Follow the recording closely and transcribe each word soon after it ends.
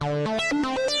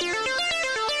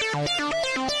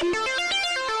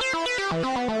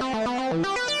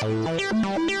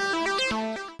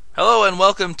Hello and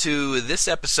welcome to this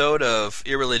episode of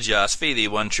Irreligiosity, the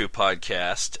One True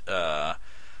Podcast,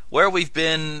 where we've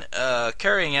been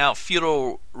carrying out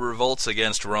feudal revolts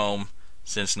against Rome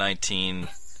since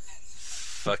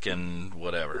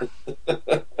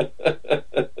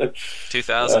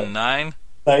 2009?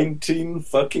 19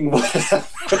 fucking whatever.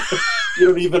 You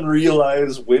don't even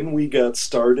realize when we got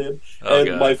started. Oh, and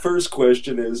God. My first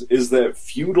question is that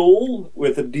feudal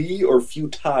with a D or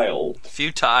futile?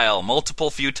 Futile,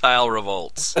 multiple futile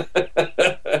revolts.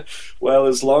 Well,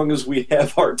 as long as we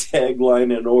have our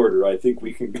tagline in order, I think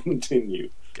we can continue.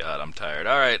 God, I'm tired.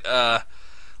 All right,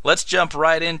 let's jump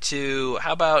right into,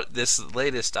 how about this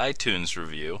latest iTunes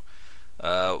review?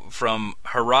 From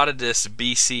Herodotus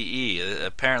BCE.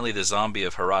 Apparently the zombie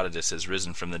of Herodotus has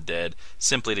risen from the dead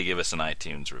simply to give us an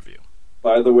iTunes review.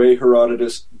 By the way,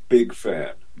 Herodotus, big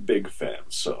fan,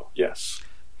 so yes.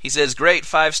 He says, great,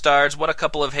 5 stars, what a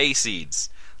couple of hayseeds.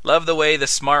 Love the way the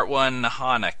smart one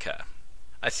Hanukkah.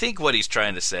 I think what he's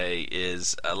trying to say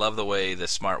is, I love the way the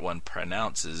smart one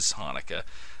pronounces Hanukkah.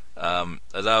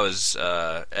 As I was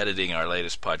editing our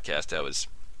latest podcast, I was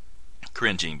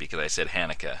cringing because I said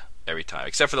Hanukkah every time,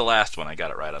 except for the last one. I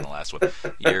got it right on the last one.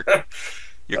 You're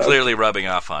clearly rubbing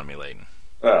off on me, Leighton.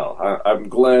 Well, I'm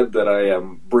glad that I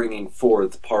am bringing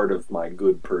forth part of my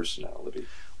good personality.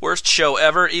 Worst show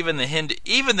ever. Even the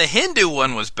Hindu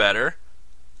one was better.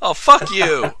 Oh, fuck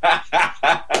you.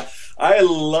 I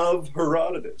love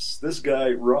Herodotus. This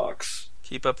guy rocks.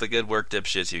 Keep up the good work,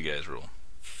 dipshits. You guys rule.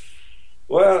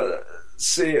 Well,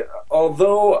 see,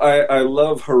 although I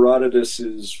love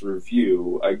Herodotus's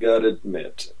review, I gotta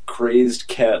admit, Crazed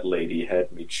Cat Lady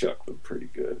had me chuckling pretty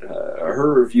good.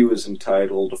 Her review is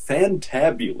entitled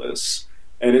Fantabulous,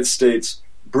 and it states,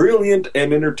 brilliant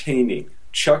and entertaining.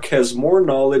 Chuck has more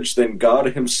knowledge than God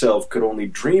himself could only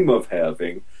dream of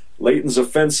having. Leighton's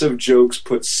offensive jokes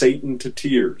put Satan to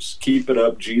tears. Keep it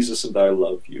up, Jesus, and I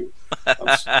love you.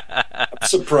 I'm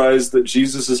surprised that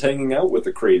Jesus is hanging out with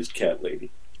a Crazed Cat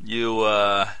Lady. You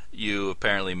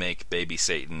apparently make baby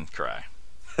Satan cry.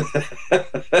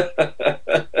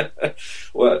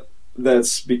 Well,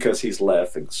 that's because he's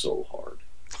laughing so hard.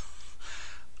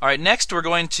 All right, next we're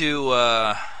going to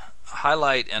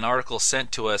highlight an article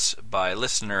sent to us by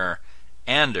listener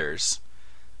Anders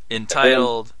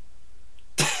entitled...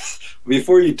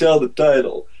 Before you tell the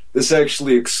title, this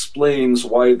actually explains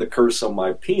why the curse on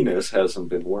my penis hasn't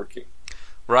been working.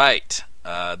 Right.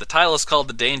 The title is called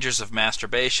The Dangers of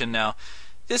Masturbation. Now,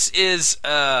 this is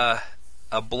a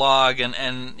blog,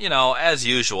 and you know, as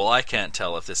usual, I can't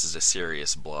tell if this is a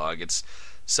serious blog. It's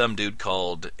some dude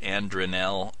called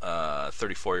Andrinel,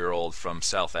 34-year-old from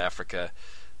South Africa,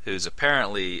 who's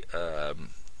apparently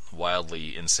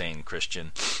wildly insane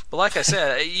Christian. But like I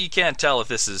said, you can't tell if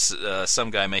this is some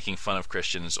guy making fun of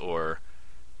Christians or...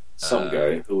 some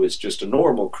guy who is just a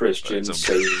normal Christian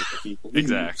saying that he believes.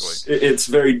 Exactly. It's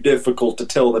very difficult to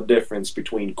tell the difference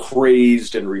between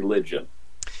crazed and religion.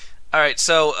 All right,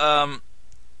 so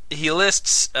he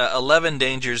lists 11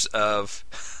 dangers of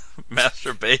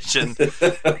masturbation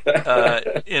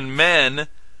in men.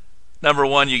 Number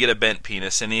 1, you get a bent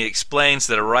penis, and he explains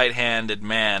that a right-handed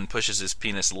man pushes his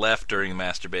penis left during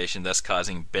masturbation, thus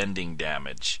causing bending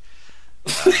damage.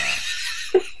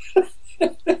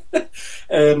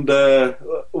 And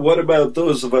what about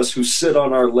those of us who sit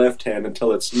on our left hand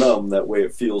until it's numb? That way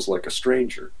it feels like a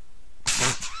stranger.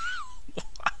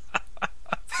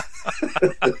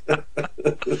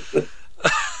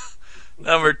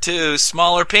 Number 2,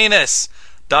 smaller penis.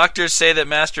 Doctors say that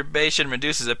masturbation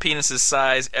reduces a penis's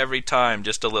size every time,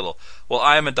 just a little. Well,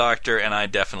 I'm a doctor, and I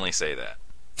definitely say that.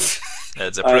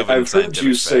 It's a proven I've heard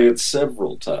you scientific say fact. it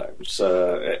several times,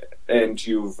 and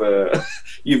you've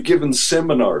given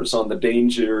seminars on the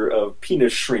danger of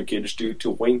penis shrinkage due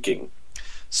to wanking.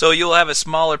 So you'll have a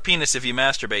smaller penis if you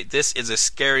masturbate. This is a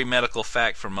scary medical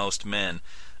fact for most men.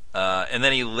 And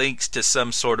then he links to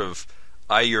some sort of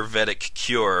Ayurvedic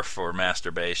cure for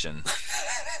masturbation.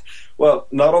 Well,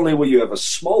 not only will you have a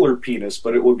smaller penis,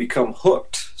 but it will become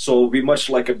hooked. So it will be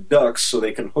much like a duck's, so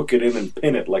they can hook it in and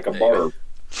pin it like a barb.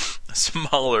 A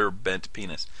smaller bent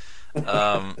penis.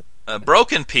 A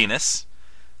broken penis.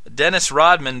 Dennis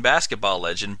Rodman, basketball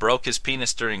legend, broke his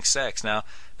penis during sex. Now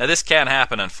this can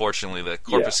happen, unfortunately. The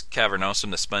corpus cavernosum,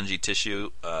 the spongy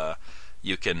tissue,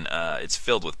 it's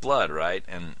filled with blood, right?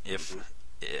 And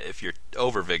if you're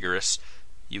over vigorous,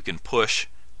 you can push,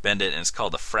 bend it, and it's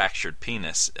called a fractured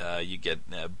penis. You get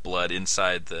blood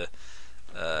inside the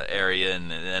area,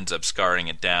 and it ends up scarring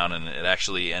it down, and it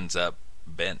actually ends up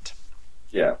bent.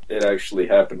 Yeah, it actually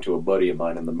happened to a buddy of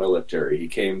mine in the military. He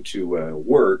came to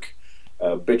work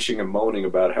bitching and moaning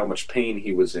about how much pain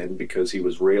he was in because he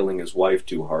was railing his wife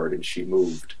too hard and she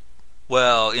moved.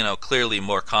 Well, clearly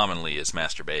more commonly is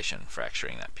masturbation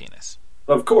fracturing that penis.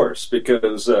 Of course,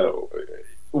 because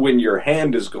when your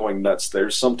hand is going nuts there,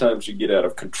 sometimes you get out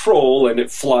of control and it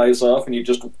flies off and you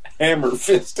just hammer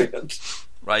fist it.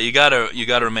 Right, you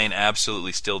gotta remain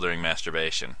absolutely still during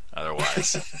masturbation,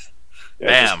 otherwise, Yeah,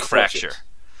 bam, fracture.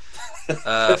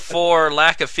 4,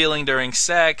 lack of feeling during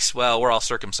sex. Well, we're all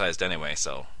circumcised anyway,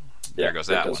 so there goes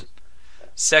that one.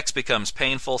 Sex becomes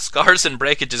painful. Scars and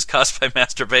breakages caused by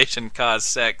masturbation cause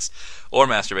sex or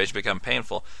masturbation become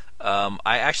painful.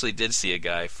 I actually did see a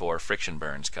guy for friction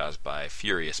burns caused by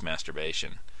furious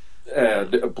masturbation.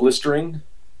 Blistering?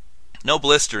 No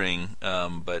blistering,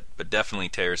 but definitely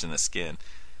tears in the skin.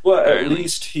 Well, Apparently. at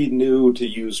least he knew to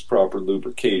use proper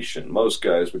lubrication. Most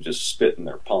guys would just spit in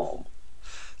their palm.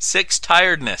 6,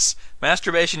 tiredness.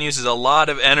 Masturbation uses a lot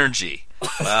of energy.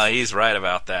 Well, he's right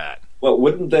about that. Well,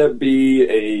 wouldn't that be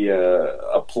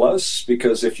a plus?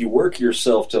 Because if you work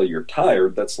yourself till you're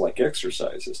tired, that's like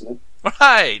exercise, isn't it?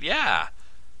 Right, yeah.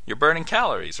 You're burning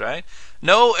calories, right?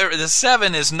 No, the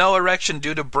 7 is no erection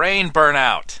due to brain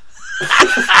burnout.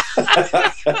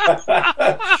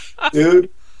 Dude,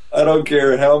 I don't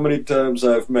care how many times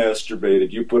I've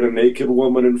masturbated. You put a naked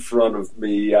woman in front of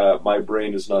me, my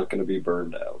brain is not going to be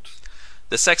burned out.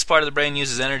 The sex part of the brain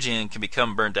uses energy and can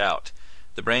become burnt out.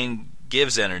 The brain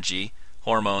gives energy,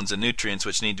 hormones, and nutrients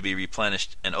which need to be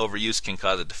replenished, and overuse can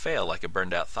cause it to fail, like a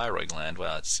burned out thyroid gland.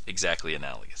 Well, it's exactly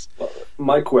analogous. Well,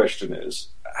 my question is,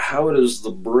 how does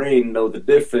the brain know the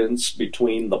difference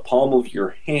between the palm of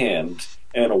your hand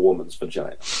and a woman's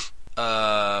vagina?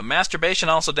 Masturbation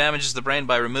also damages the brain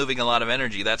by removing a lot of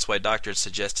energy. That's why doctors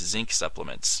suggest zinc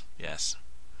supplements. Yes.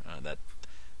 That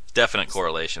definite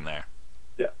correlation there.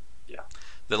 Yeah.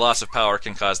 The loss of power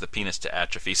can cause the penis to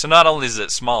atrophy. So not only is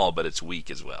it small, but it's weak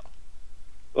as well.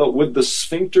 Well, would the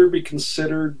sphincter be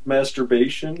considered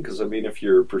masturbation? Because, I mean, if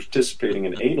you're participating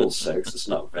in anal sex, it's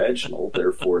not vaginal,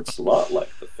 therefore it's a lot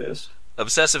like the fist.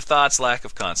 Obsessive thoughts, lack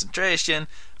of concentration,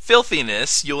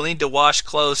 filthiness. You will need to wash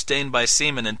clothes stained by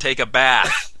semen and take a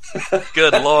bath.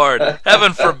 Good Lord.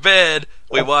 Heaven forbid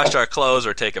we wash our clothes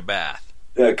or take a bath.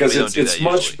 Yeah, because it's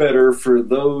much better for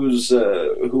those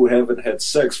who haven't had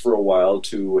sex for a while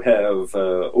to have,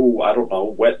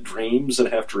 wet dreams and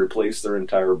have to replace their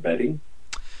entire bedding.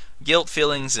 Guilt,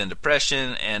 feelings, and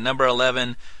depression. And number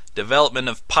 11, development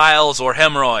of piles or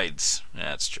hemorrhoids. Yeah,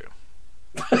 that's true.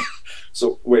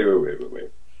 So, wait.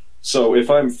 So if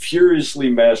I'm furiously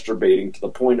masturbating to the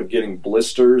point of getting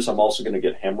blisters, I'm also going to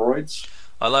get hemorrhoids?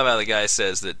 I love how the guy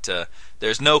says that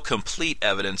there's no complete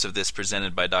evidence of this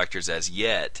presented by doctors as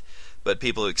yet, but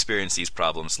people who experience these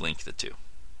problems link the two.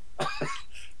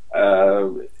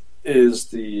 Is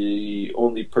the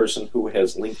only person who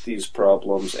has linked these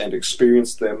problems and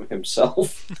experienced them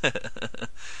himself?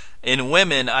 In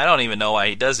women, I don't even know why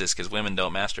he does this, because women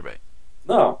don't masturbate.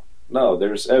 No,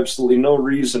 there's absolutely no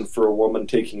reason for a woman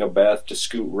taking a bath to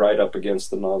scoot right up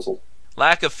against the nozzle.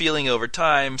 Lack of feeling over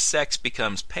time, sex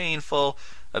becomes painful,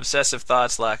 obsessive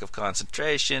thoughts, lack of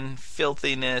concentration,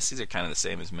 filthiness, these are kind of the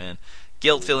same as men,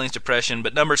 guilt, feelings, depression,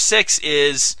 but number 6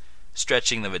 is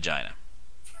stretching the vagina.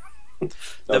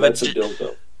 That's a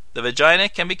dildo. The vagina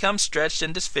can become stretched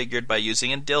and disfigured by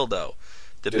using a dildo.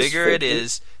 The bigger it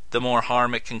is, the more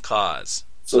harm it can cause.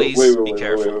 So, Please be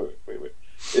careful. Wait.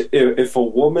 If a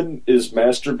woman is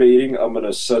masturbating, I'm going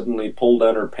to suddenly pull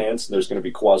down her pants and there's going to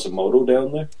be Quasimodo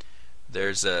down there?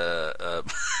 There's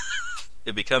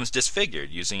it becomes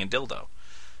disfigured using a dildo.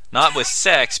 Not with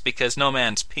sex, because no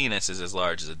man's penis is as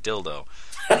large as a dildo.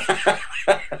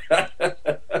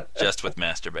 Just with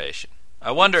masturbation.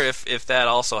 I wonder if that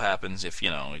also happens if, you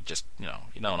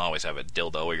don't always have a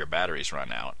dildo or your batteries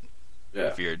run out. Yeah.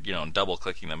 If you're,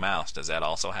 double-clicking the mouse, does that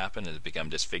also happen? Does it become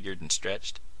disfigured and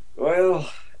stretched? Well,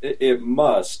 it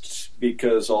must,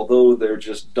 because although they're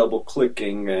just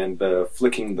double-clicking and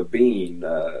flicking the bean,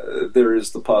 there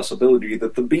is the possibility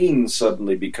that the bean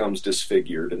suddenly becomes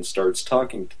disfigured and starts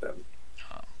talking to them.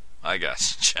 Oh, I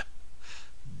gotcha.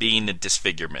 Bean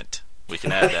disfigurement. We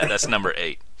can add that. That's number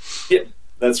 8. Yeah,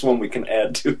 that's one we can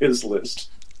add to his list.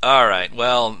 All right.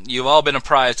 Well, you've all been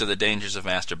apprised of the dangers of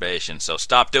masturbation, so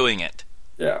stop doing it.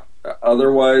 Yeah.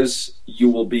 Otherwise, you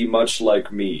will be much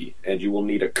like me, and you will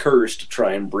need a curse to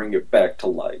try and bring it back to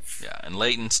life. Yeah, and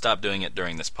Leighton, stop doing it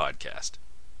during this podcast.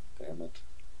 Damn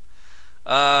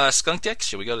it. Skunk Dicks?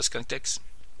 Should we go to Skunk Dicks?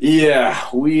 Yeah,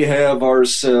 we have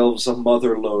ourselves a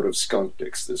mother load of skunk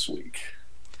dicks this week.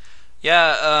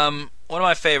 Yeah, one of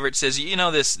my favorites is,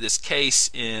 this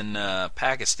case in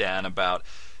Pakistan about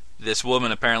this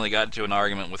woman apparently got into an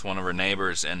argument with one of her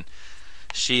neighbors, and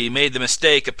She made the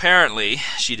mistake, apparently,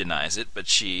 she denies it, but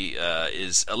she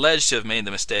is alleged to have made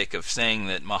the mistake of saying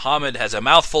that Muhammad has a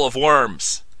mouthful of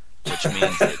worms, which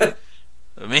means that,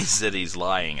 it means that he's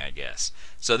lying, I guess.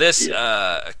 So this,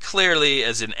 clearly,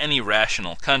 as in any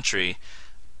rational country,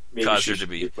 Maybe caused she her to should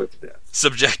be put to death.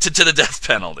 subjected to the death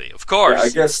penalty, of course. Yeah, I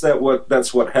guess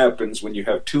that's what happens when you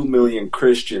have 2 million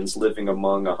Christians living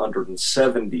among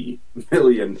 170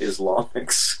 million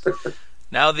Islamics.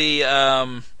 Now the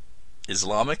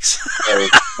Islamics?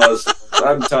 Muslims.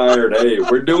 I'm tired. Hey,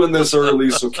 we're doing this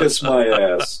early, so kiss my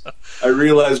ass. I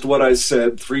realized what I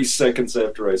said 3 seconds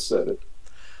after I said it.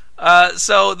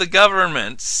 So the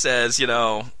government says,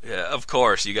 of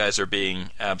course, you guys are being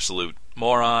absolute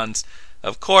morons.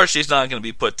 Of course she's not going to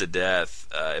be put to death.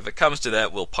 If it comes to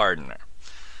that, we'll pardon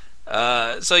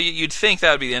her. So you'd think that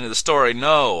would be the end of the story.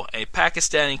 No, a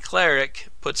Pakistani cleric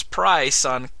puts price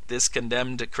on this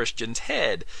condemned Christian's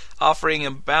head, offering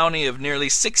a bounty of nearly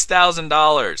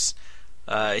 $6,000.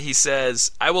 He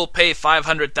says, "I will pay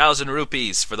 500,000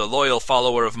 rupees for the loyal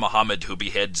follower of Muhammad who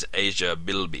beheads Asia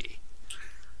Bilbi."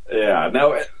 Yeah,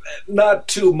 now, not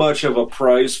too much of a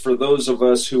price for those of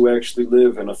us who actually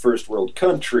live in a first world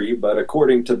country, but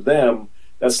according to them,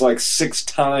 that's like 6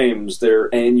 times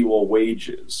their annual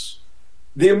wages.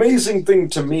 The amazing thing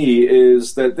to me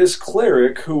is that this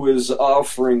cleric who is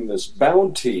offering this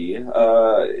bounty,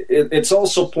 it's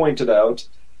also pointed out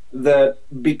that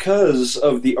because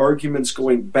of the arguments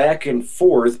going back and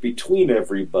forth between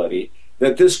everybody,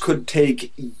 that this could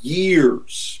take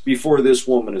years before this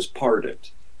woman is pardoned.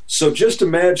 So just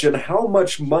imagine how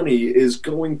much money is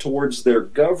going towards their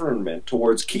government,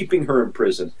 towards keeping her in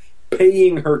prison,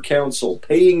 paying her counsel,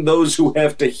 paying those who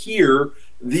have to hear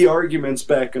the arguments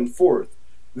back and forth.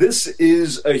 This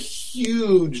is a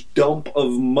huge dump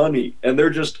of money, and they're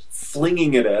just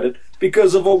flinging it at it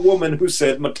because of a woman who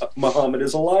said Muhammad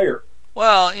is a liar.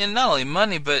 Well, and not only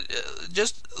money, but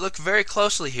just look very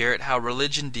closely here at how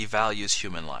religion devalues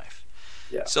human life.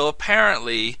 Yeah. So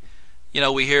apparently,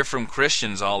 we hear from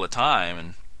Christians all the time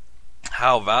and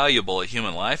how valuable a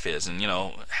human life is. And,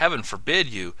 heaven forbid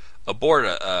you abort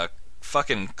a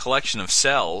fucking collection of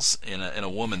cells in a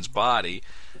woman's body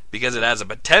because it has a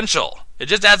potential. It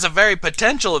just has a very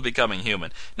potential of becoming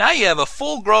human. Now you have a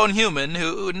full-grown human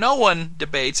who no one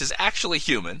debates is actually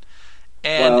human.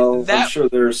 And I'm sure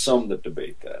there are some that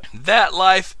debate that. That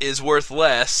life is worth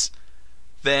less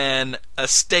than a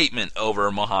statement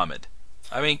over Muhammad.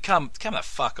 I mean, come the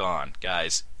fuck on,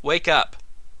 guys. Wake up.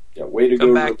 Yeah, way to Come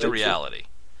go. back to reality.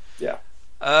 Yeah.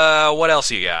 What else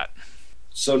you got?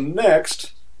 So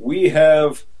next, we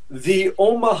have the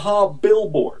Omaha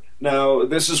Billboard. Now,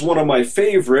 this is one of my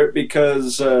favorite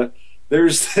because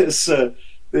there's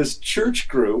this church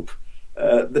group,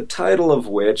 the title of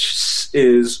which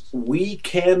is We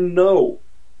Can Know.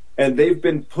 And they've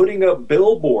been putting up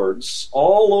billboards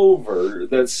all over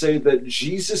that say that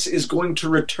Jesus is going to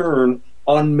return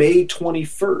on May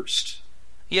 21st.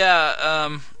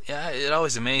 Yeah, it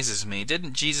always amazes me.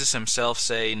 Didn't Jesus himself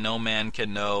say, "No man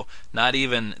can know, not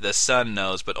even the Son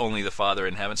knows, but only the Father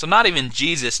in heaven"? So not even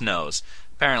Jesus knows.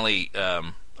 Apparently,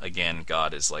 again,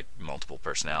 God is like multiple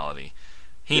personality.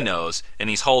 He knows, and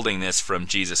he's holding this from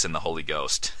Jesus and the Holy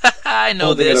Ghost. I know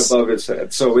holding this. It above his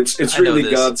head. So it's really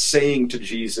God saying to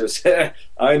Jesus,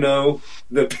 I know,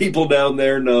 the people down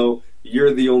there know,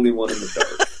 you're the only one in the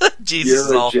dark. Jesus you're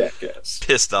is all jackass.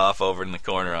 Pissed off over in the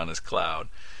corner on his cloud.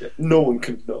 Yeah, no one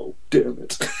can know, damn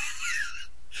it.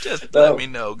 Just let me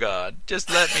know, God. Just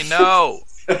let me know.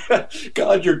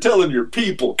 God, you're telling your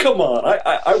people, come on,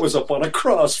 I was up on a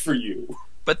cross for you.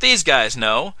 But these guys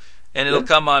know, and it'll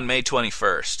come on May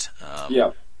 21st.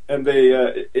 Yeah, and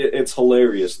it's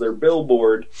hilarious. Their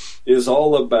billboard is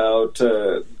all about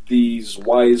these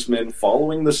wise men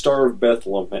following the Star of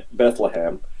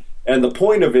Bethlehem, and the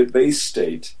point of it, they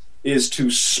state, is to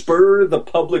spur the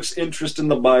public's interest in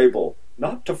the Bible,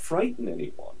 not to frighten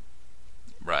anyone.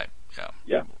 Right, yeah.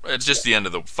 Yeah. It's just the end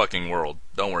of the fucking world.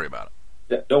 Don't worry about it.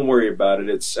 Yeah, don't worry about it.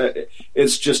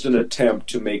 It's just an attempt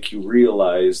to make you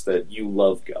realize that you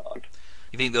love God.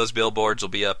 You think those billboards will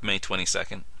be up May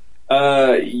 22nd?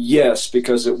 Yes,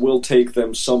 because it will take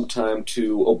them some time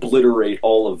to obliterate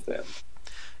all of them.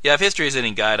 Yeah, if history is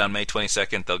any guide, on May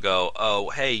 22nd they'll go, oh,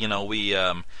 hey, we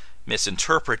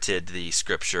misinterpreted the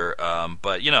scripture,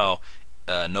 but,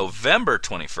 November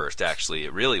 21st, actually,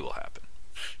 it really will happen.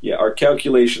 Yeah, our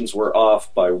calculations were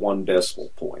off by 1 decimal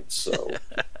point, so...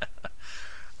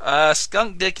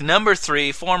 Skunk Dick number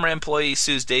 3, former employee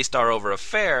sues Daystar over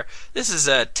affair. This is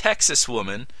a Texas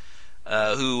woman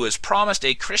who was promised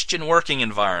a Christian working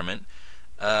environment,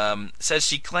 says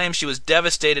she claims she was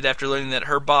devastated after learning that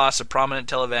her boss, a prominent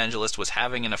televangelist, was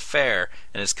having an affair,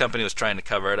 and his company was trying to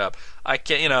cover it up. I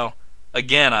can't,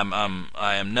 again,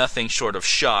 I am nothing short of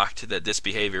shocked that this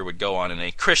behavior would go on in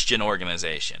a Christian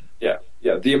organization. Yeah.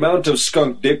 The amount of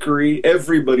skunk dickery,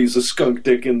 everybody's a skunk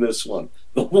dick in this one.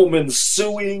 The woman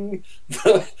suing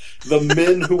the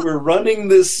men who were running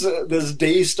this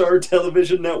Daystar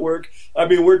television network. I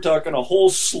mean, we're talking a whole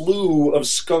slew of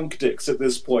skunk dicks at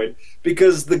this point,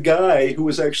 because the guy who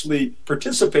was actually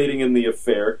participating in the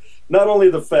affair, not only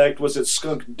the fact was it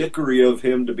skunk dickery of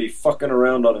him to be fucking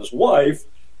around on his wife,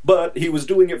 but he was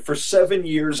doing it for 7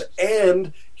 years,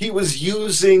 and he was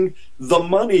using the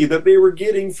money that they were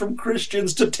getting from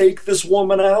Christians to take this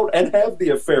woman out and have the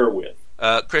affair with.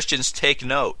 Christians, take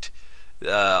note.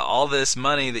 All this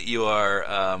money that you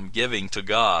are giving to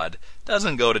God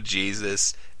doesn't go to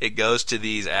Jesus. It goes to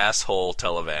these asshole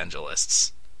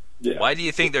televangelists. Yeah. Why do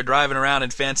you think they're driving around in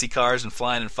fancy cars and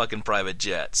flying in fucking private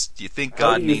jets? Do you think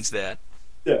God needs that?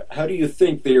 Yeah. How do you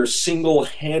think they are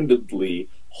single-handedly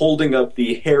holding up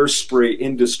the hairspray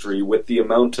industry with the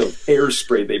amount of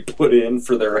hairspray they put in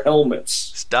for their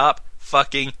helmets? Stop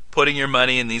fucking putting your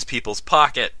money in these people's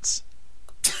pockets.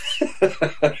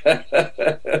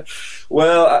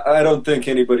 Well, I don't think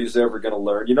anybody's ever going to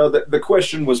learn. The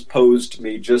question was posed to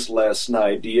me just last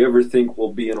night. Do you ever think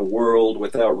we'll be in a world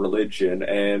without religion?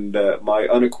 And my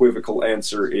unequivocal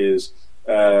answer is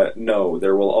no.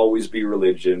 There will always be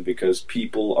religion because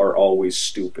people are always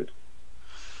stupid.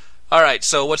 All right,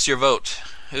 so what's your vote?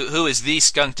 Who is the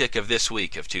skunk dick of this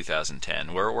week of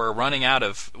 2010? We're running out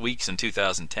of weeks in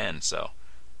 2010, so...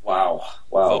 Wow.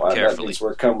 Vote carefully. That means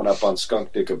we're coming up on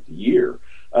Skunk Dick of the Year.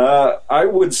 I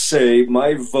would say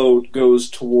my vote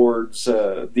goes towards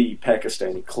the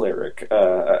Pakistani cleric.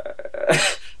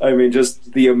 I mean,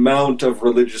 just the amount of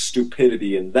religious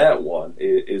stupidity in that one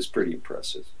is pretty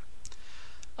impressive.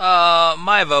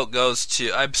 My vote goes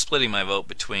to... I'm splitting my vote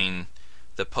between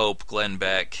the Pope, Glenn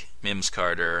Beck, Mims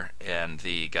Carter, and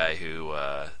the guy who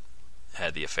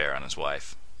had the affair on his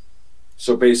wife.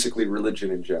 So basically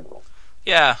religion in general.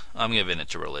 Yeah, I'm giving it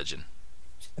to religion.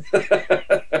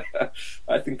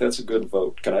 I think that's a good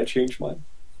vote. Can I change mine?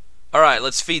 All right,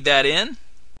 let's feed that in.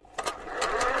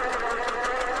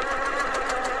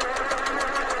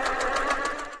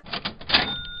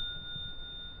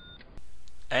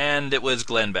 And it was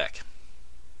Glenn Beck.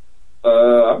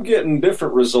 I'm getting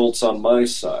different results on my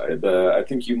side. I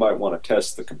think you might want to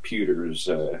test the computer's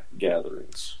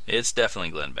gatherings. It's definitely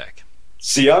Glenn Beck.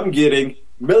 See, I'm getting...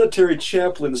 military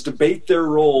chaplains debate their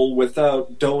role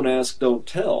without don't ask, don't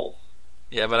tell.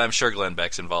 Yeah, but I'm sure Glenn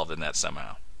Beck's involved in that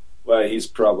somehow. Well, he's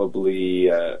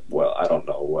probably, I don't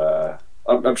know.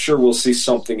 I'm sure we'll see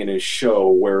something in his show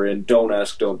wherein don't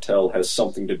ask, don't tell has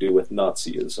something to do with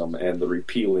Nazism, and the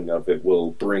repealing of it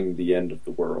will bring the end of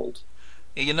the world.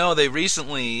 They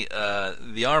recently,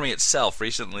 the Army itself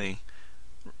recently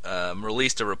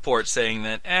released a report saying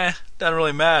that, doesn't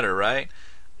really matter, right?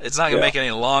 It's not going to make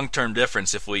any long-term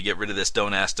difference if we get rid of this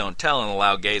don't ask, don't tell and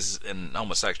allow gays and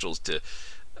homosexuals to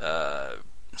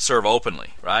serve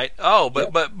openly, right? Oh,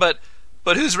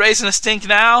 but who's raising a stink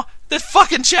now? The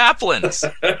fucking chaplains.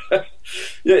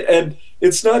 Yeah, and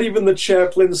it's not even the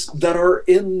chaplains that are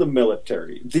in the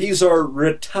military. These are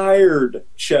retired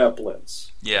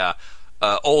chaplains. Yeah,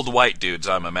 old white dudes,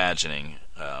 I'm imagining,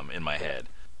 in my head.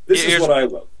 This is what I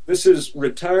love. This is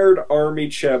retired Army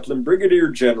Chaplain Brigadier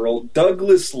General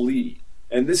Douglas Lee,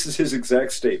 and this is his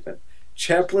exact statement.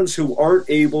 Chaplains who aren't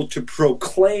able to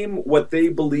proclaim what they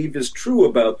believe is true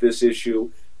about this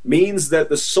issue means that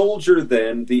the soldier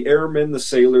then, the airman, the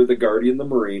sailor, the guardian, the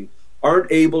marine,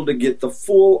 aren't able to get the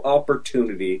full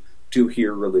opportunity to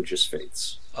hear religious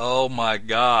faiths. Oh my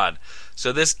God.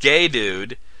 So this gay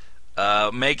dude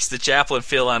makes the chaplain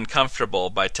feel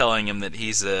uncomfortable by telling him that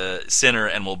he's a sinner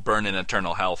and will burn in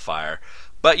eternal hellfire.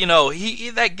 But,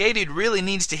 that gay dude really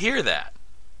needs to hear that.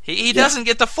 He doesn't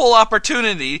get the full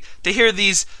opportunity to hear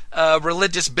these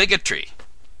religious bigotry.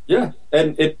 Yeah,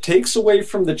 and it takes away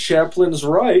from the chaplain's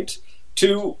right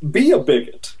to be a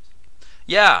bigot.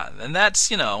 Yeah, and that's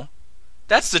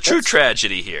the true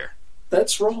tragedy here.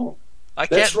 That's wrong. I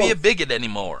can't be a bigot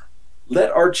anymore.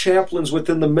 Let our chaplains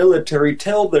within the military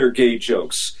tell their gay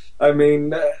jokes. I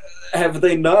mean, have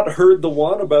they not heard the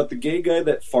one about the gay guy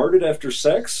that farted after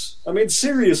sex? I mean,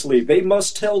 seriously, they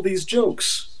must tell these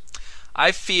jokes.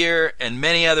 I fear, and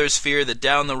many others fear, that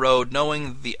down the road,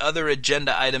 knowing the other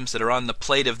agenda items that are on the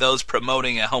plate of those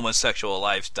promoting a homosexual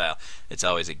lifestyle, it's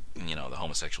always the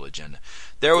homosexual agenda,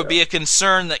 there would be a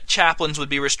concern that chaplains would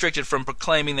be restricted from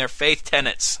proclaiming their faith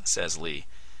tenets, says Lee.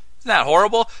 Isn't that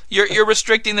horrible? You're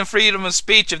restricting the freedom of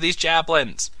speech of these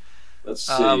chaplains. Let's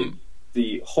see.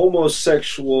 The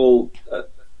homosexual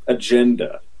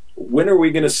agenda. When are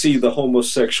we going to see the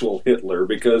homosexual Hitler?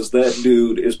 Because that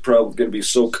dude is probably going to be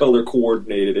so color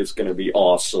coordinated, it's going to be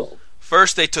awesome.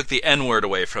 First, they took the N-word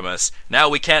away from us. Now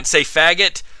we can't say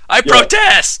faggot. I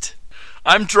protest!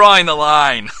 I'm drawing the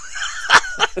line.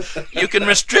 You can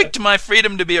restrict my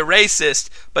freedom to be a racist,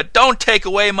 but don't take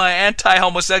away my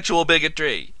anti-homosexual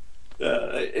bigotry.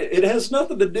 It has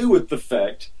nothing to do with the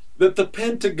fact that the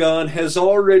Pentagon has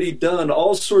already done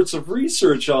all sorts of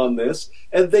research on this,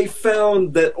 and they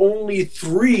found that only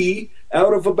 3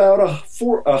 out of about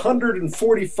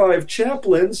 145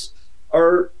 chaplains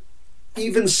are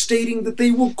even stating that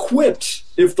they will quit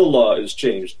if the law is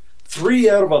changed. 3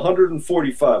 out of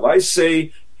 145. I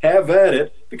say have at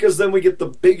it, because then we get the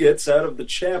bigots out of the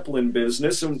chaplain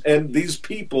business, and these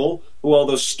people, who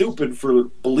although stupid for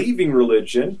believing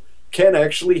religion, can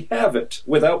actually have it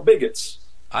without bigots.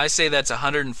 I say that's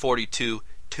 142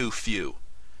 too few.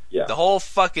 Yeah. The whole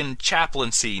fucking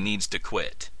chaplaincy needs to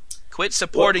quit. Quit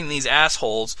supporting these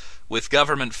assholes with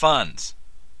government funds.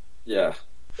 Yeah.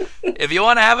 If you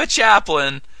want to have a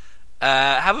chaplain,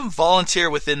 have them volunteer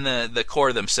within the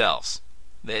Corps themselves.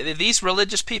 These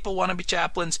religious people want to be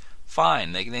chaplains,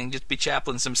 fine. They can just be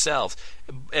chaplains themselves,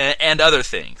 and other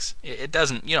things. It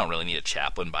doesn't. You don't really need a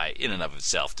chaplain in and of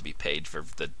itself to be paid for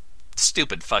the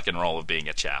stupid fucking role of being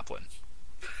a chaplain.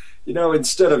 You know,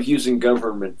 instead of using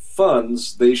government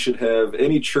funds, they should have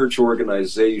any church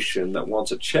organization that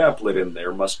wants a chaplain in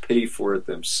there must pay for it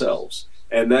themselves.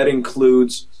 And that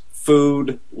includes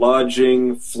food,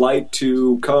 lodging, flight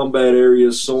to combat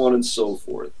areas, so on and so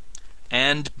forth.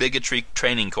 And bigotry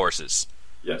training courses.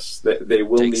 Yes, they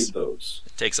will need those.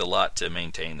 It takes a lot to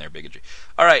maintain their bigotry.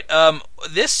 All right,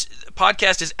 this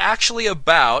podcast is actually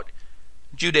about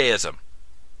Judaism.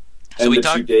 So and the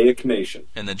Judaic nation.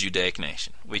 And the Judaic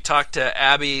nation. We talked to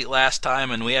Abby last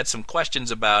time, and we had some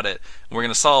questions about it. And we're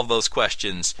going to solve those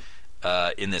questions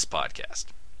in this podcast.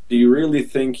 Do you really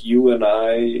think you and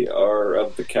I are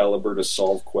of the caliber to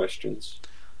solve questions?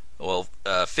 Well,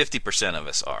 50% of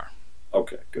us are.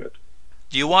 Okay, good.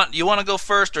 Do you want to go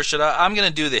first, or should I? I'm going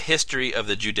to do the history of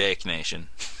the Judaic nation.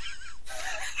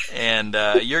 And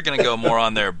you're going to go more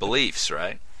on their beliefs,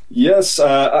 right? Yes,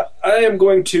 I am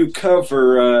going to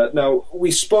cover. Now,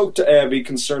 we spoke to Abby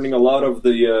concerning a lot of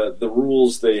the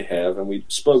rules they have, and we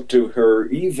spoke to her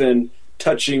even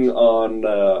touching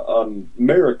on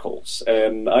miracles.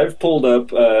 And I've pulled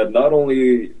up not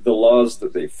only the laws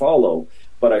that they follow,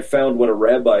 but I found what a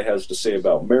rabbi has to say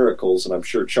about miracles, and I'm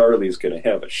sure Charlie's going to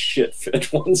have a shit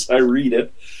fit once I read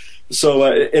it. So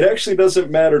it actually doesn't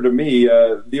matter to me.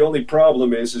 The only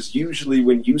problem is usually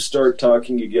when you start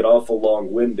talking, you get awful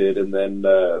long-winded, and then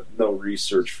no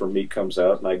research from me comes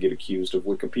out, and I get accused of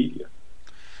Wikipedia.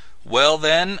 Well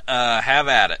then, have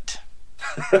at it.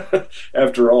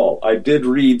 After all, I did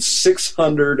read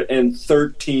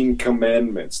 613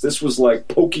 commandments. This was like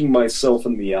poking myself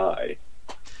in the eye.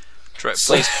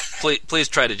 Please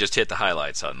try to just hit the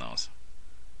highlights on those.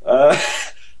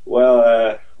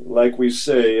 Well, like we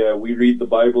say, we read the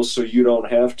Bible so you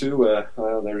don't have to.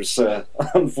 Well, there's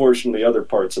unfortunately other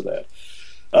parts of that.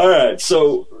 All right,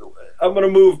 so I'm going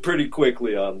to move pretty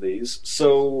quickly on these.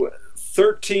 So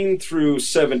 13 through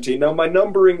 17. Now, my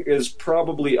numbering is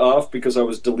probably off because I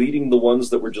was deleting the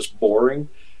ones that were just boring.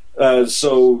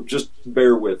 So just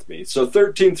bear with me. So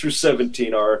 13 through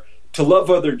 17 are to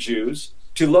love other Jews,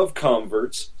 to love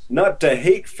converts, not to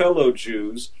hate fellow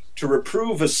Jews, to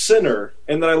reprove a sinner,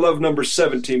 and then I love number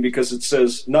 17 because it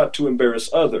says not to embarrass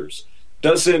others.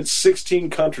 Doesn't 16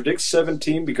 contradict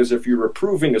 17? Because if you're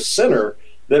reproving a sinner,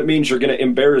 that means you're going to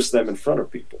embarrass them in front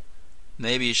of people.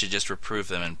 Maybe you should just reprove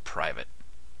them in private.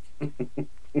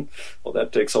 Well,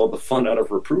 that takes all the fun out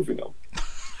of reproving them.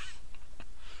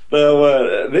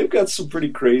 Now, they've got some pretty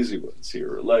crazy ones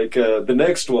here. Like, the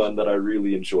next one that I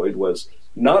really enjoyed was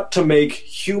not to make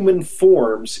human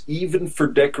forms even for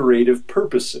decorative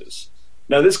purposes.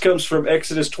 Now, this comes from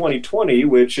Exodus 20:20,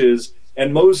 which is,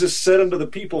 and Moses said unto the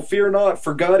people, fear not,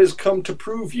 for God is come to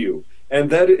prove you, and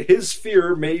that his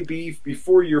fear may be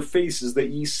before your faces,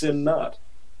 that ye sin not.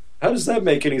 How does that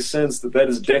make any sense that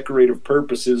is decorative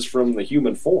purposes from the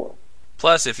human form?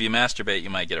 Plus, if you masturbate, you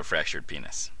might get a fractured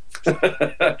penis.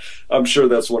 I'm sure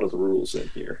that's one of the rules in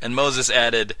here. And Moses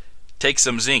added, take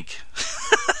some zinc.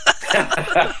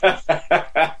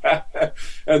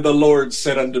 And the Lord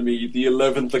said unto me, the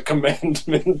 11th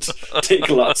commandment, take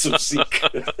lots of zinc.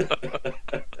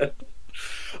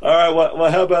 All right,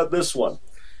 well, how about this one?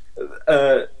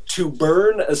 To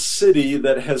burn a city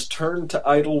that has turned to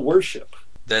idol worship.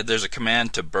 That there's a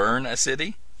command to burn a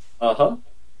city? Uh-huh.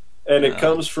 and it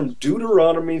comes from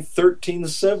Deuteronomy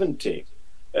 13:17.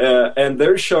 And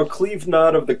there shall cleave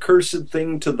not of the cursed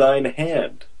thing to thine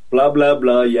hand. Blah, blah,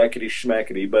 blah, yakety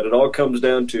schmackety. But it all comes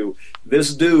down to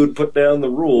this dude put down the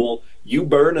rule, you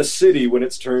burn a city when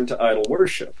it's turned to idol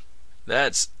worship.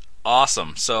 That's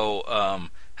awesome. So,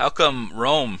 how come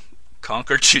Rome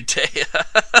conquered Judea?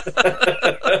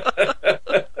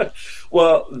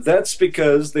 Well, that's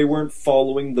because they weren't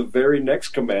following the very next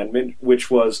commandment, which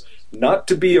was not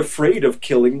to be afraid of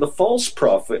killing the false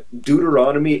prophet,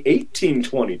 Deuteronomy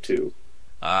 18:22.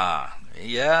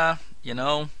 Yeah,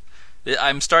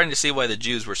 I'm starting to see why the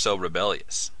Jews were so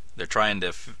rebellious. They're trying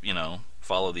to,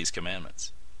 follow these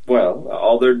commandments. Well,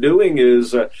 all they're doing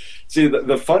is, see,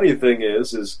 the funny thing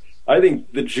is I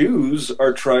think the Jews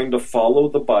are trying to follow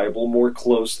the Bible more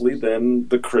closely than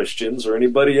the Christians or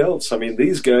anybody else. I mean,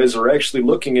 these guys are actually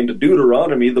looking into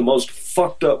Deuteronomy, the most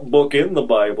fucked up book in the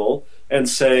Bible, and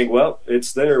saying, well,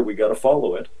 it's there, we got to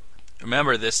follow it.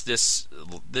 Remember, these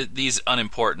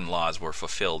unimportant laws were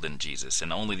fulfilled in Jesus,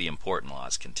 and only the important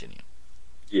laws continue.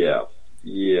 Yeah,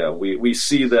 we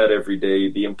see that every day.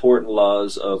 The important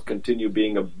laws of continue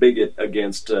being a bigot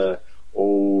against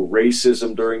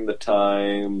racism during the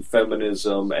time,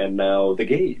 feminism, and now the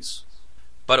gays.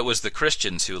 But it was the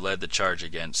Christians who led the charge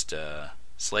against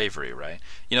slavery, right?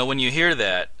 When you hear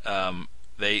that,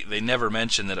 they never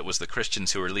mention that it was the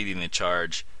Christians who were leading the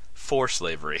charge for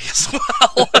slavery as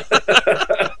well.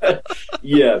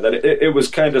 Yeah, that it was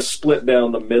kind of split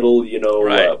down the middle,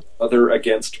 right. Brother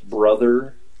against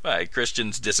brother. Right,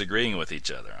 Christians disagreeing with each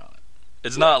other on it.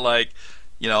 It's not like,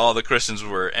 all the Christians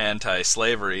were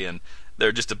anti-slavery and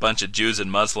they're just a bunch of Jews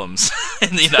and Muslims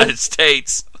in the United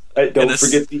States. Don't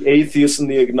forget the atheists and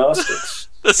the agnostics.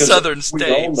 The southern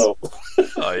states. We all know.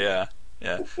 Oh, yeah.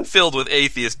 Filled with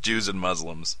atheist Jews and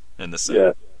Muslims in the South.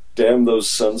 Yeah, damn those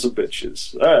sons of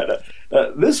bitches. All right,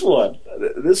 this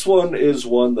one is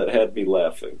one that had me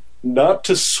laughing. Not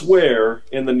to swear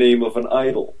in the name of an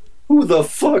idol. Who the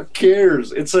fuck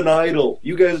cares? It's an idol.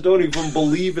 You guys don't even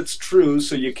believe it's true,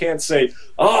 so you can't say,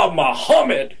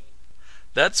 Muhammad!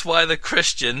 That's why the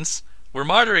Christians were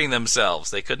martyring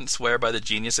themselves. They couldn't swear by the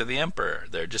genius of the emperor.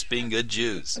 They're just being good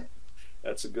Jews.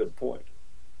 That's a good point.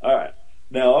 All right.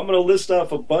 Now, I'm going to list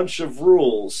off a bunch of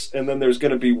rules, and then there's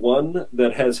going to be one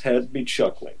that has had me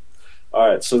chuckling. All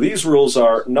right, so these rules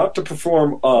are not to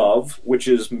perform of, which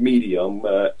is medium,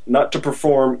 not to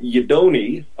perform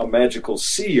Yidoni, a magical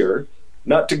seer,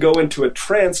 not to go into a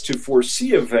trance to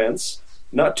foresee events,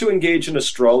 not to engage in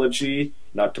astrology,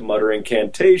 not to mutter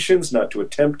incantations, not to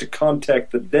attempt to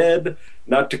contact the dead,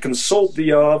 not to consult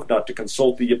the of, not to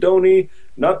consult the Yidoni,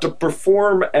 not to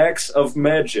perform acts of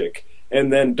magic,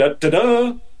 and then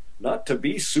da-da-da, not to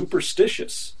be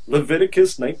superstitious.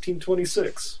 Leviticus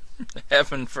 19:26.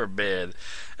 Heaven forbid.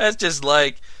 That's just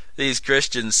like these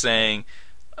Christians saying,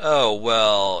 oh,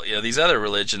 well, these other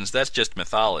religions, that's just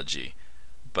mythology.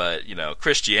 But,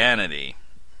 Christianity,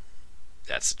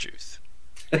 that's the truth.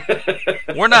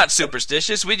 We're not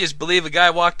superstitious. We just believe a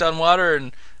guy walked on water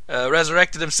and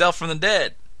resurrected himself from the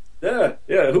dead.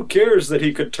 Yeah. Who cares that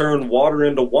he could turn water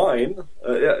into wine?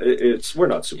 We're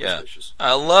not superstitious. Yeah.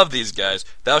 I love these guys.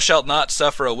 Thou shalt not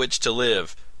suffer a witch to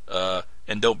live.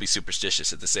 And don't be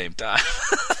superstitious at the same time.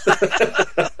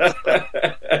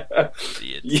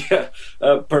 Yeah,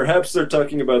 perhaps they're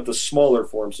talking about the smaller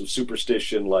forms of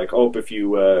superstition, like, if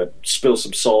you spill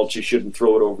some salt, you shouldn't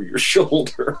throw it over your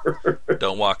shoulder.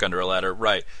 Don't walk under a ladder.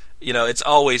 Right. It's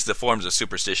always the forms of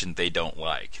superstition they don't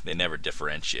like. They never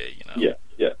differentiate, Yeah.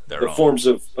 The forms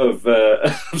of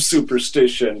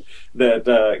superstition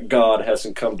that God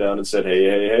hasn't come down and said,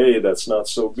 hey, that's not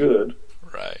so good.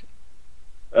 Right.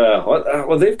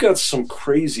 Well, they've got some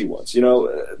crazy ones.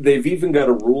 They've even got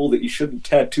a rule that you shouldn't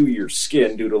tattoo your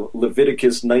skin due to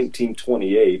Leviticus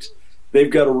 19:28.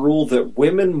 They've got a rule that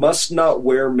women must not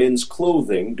wear men's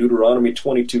clothing, Deuteronomy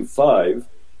 22:5.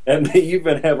 And they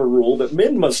even have a rule that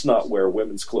men must not wear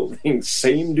women's clothing,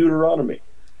 same Deuteronomy.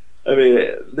 I mean,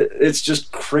 it's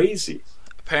just crazy.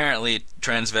 Apparently,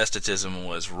 transvestitism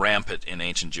was rampant in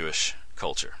ancient Jewish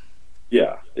culture.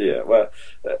 Yeah. Well,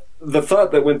 the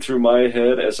thought that went through my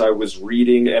head as I was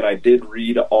reading, and I did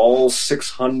read all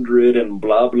 600 and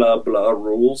blah, blah, blah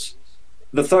rules,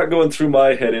 the thought going through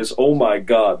my head is, oh my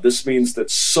God, this means that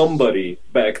somebody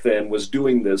back then was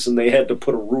doing this, and they had to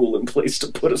put a rule in place to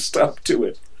put a stop to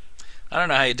it. I don't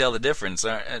know how you tell the difference.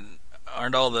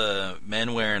 Aren't all the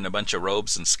men wearing a bunch of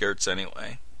robes and skirts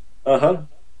anyway? Uh-huh.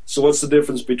 So what's the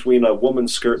difference between a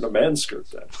woman's skirt and a man's skirt,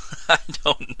 then? I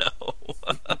don't know.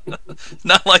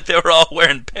 Not like they were all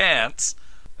wearing pants.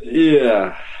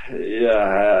 Yeah,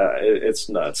 it's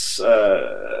nuts.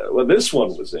 Well, this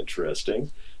one was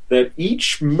interesting. that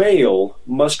each male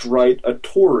must write a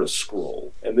Torah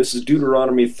scroll, and this is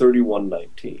Deuteronomy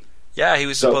 31:19. Yeah, he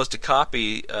was So, supposed to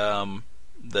copy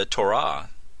the Torah.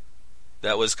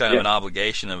 That was kind of yeah, an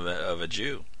obligation of a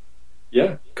Jew.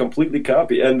 yeah, completely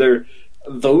copy. And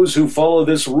those who follow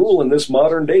this rule in this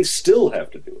modern day still have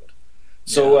to do it.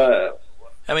 So, Yeah.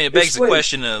 I mean, it begs the explain.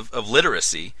 question of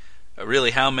literacy.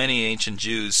 Really, how many ancient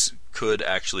Jews could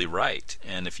actually write?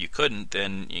 And if you couldn't,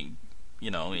 then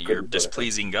you're Couldn't go to heaven.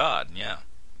 displeasing God. Yeah.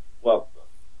 Well,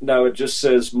 now it just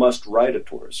says must write a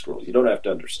Torah scroll. You don't have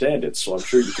to understand it, so I'm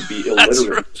sure you could be That's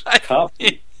illiterate to right.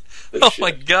 copy the Oh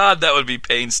my shit. God, that would be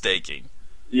painstaking.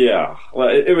 Yeah, well,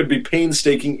 it would be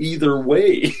painstaking either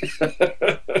way.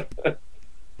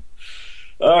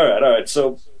 All right.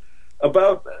 So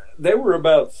about there were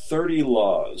about 30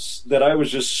 laws that I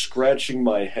was just scratching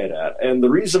my head at, and the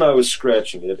reason I was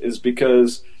scratching it is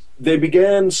because they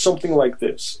began something like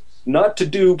this: not to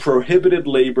do prohibited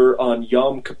labor on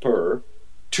Yom Kippur,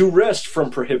 to rest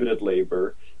from prohibited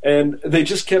labor, and they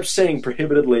just kept saying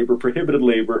prohibited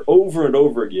labor over and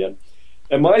over again.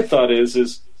 And my thought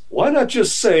is why not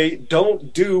just say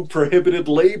don't do prohibited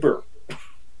labor?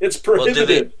 It's Well,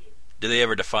 prohibited. do they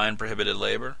ever define prohibited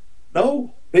labor?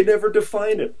 No, they never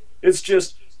define it. It's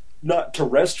just not to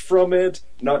rest from it,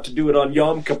 not to do it on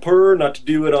Yom Kippur, not to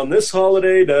do it on this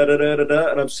holiday, da da da da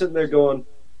da. And I'm sitting there going,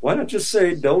 why not just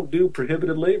say don't do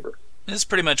prohibited labor? This is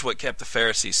pretty much what kept the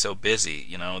Pharisees so busy.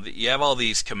 You have all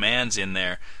these commands in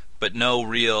there, but no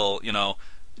real,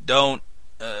 don't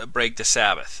break the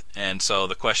Sabbath. And so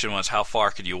the question was, how far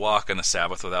could you walk on the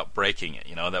Sabbath without breaking it?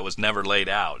 That was never laid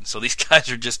out. And so these guys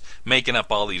are just making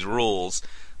up all these rules.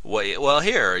 Well,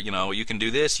 here, you can do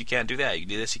this, you can't do that. You can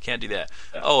do this, you can't do that.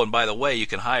 Yeah. Oh, and by the way, you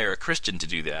can hire a Christian to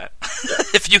do that Yeah.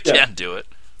 if you Yeah. can't do it.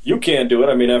 You can't do it.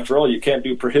 I mean, after all, you can't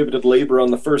do prohibited labor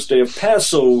on the first day of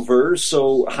Passover,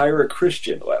 so hire a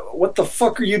Christian. What the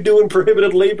fuck are you doing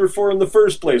prohibited labor for in the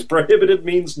first place? Prohibited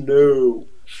means no.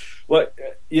 Well,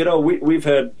 we've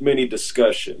had many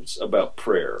discussions about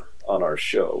prayer on our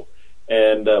show,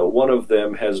 and one of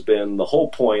them has been the whole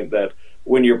point that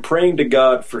when you're praying to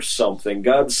God for something,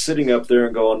 God's sitting up there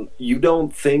and going, you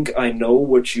don't think I know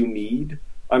what you need?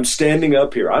 I'm standing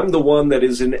up here. I'm the one that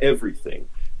is in everything.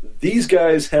 These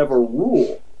guys have a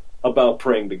rule about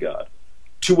praying to God: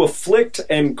 to afflict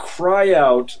and cry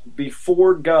out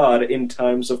before God in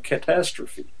times of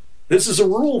catastrophe. This is a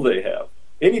rule they have.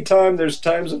 Anytime there's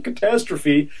times of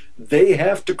catastrophe, they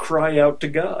have to cry out to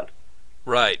God.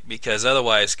 Right, because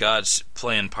otherwise God's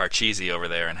playing Parcheesi over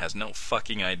there and has no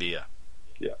fucking idea.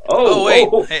 Yeah. Oh, wait.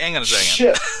 Hey, hang on a second.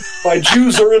 Shit. My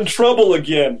Jews are in trouble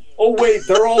again. Oh, wait,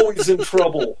 they're always in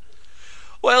trouble.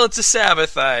 Well, it's a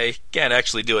Sabbath. I can't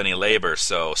actually do any labor,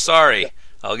 so sorry.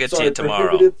 I'll get to you tomorrow.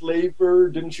 Prohibited labor.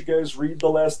 Didn't you guys read the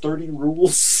last 30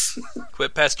 rules?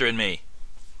 Quit pestering me.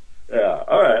 Yeah,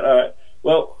 all right.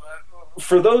 Well,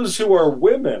 for those who are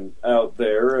women out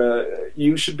there,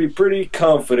 you should be pretty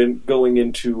confident going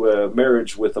into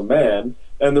marriage with a man,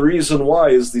 and the reason why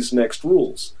is these next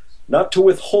rules: not to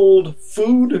withhold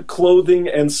food, clothing,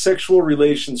 and sexual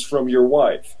relations from your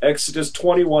wife. Exodus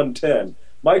 21:10.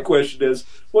 My question is,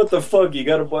 what the fuck? You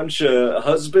got a bunch of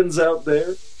husbands out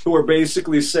there who are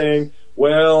basically saying,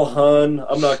 well, hun,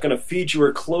 I'm not going to feed you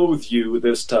or clothe you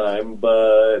this time,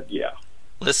 but yeah.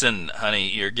 Listen, honey,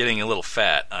 you're getting a little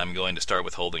fat. I'm going to start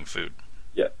withholding food.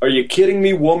 Yeah. Are you kidding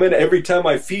me, woman? Every time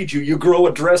I feed you, you grow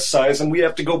a dress size and we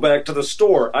have to go back to the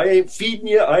store. I ain't feeding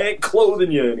you, I ain't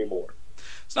clothing you anymore.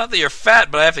 It's not that you're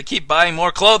fat, but I have to keep buying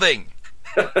more clothing.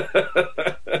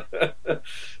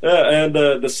 And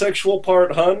the sexual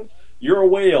part, hun, you're a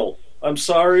whale. I'm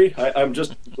sorry, I'm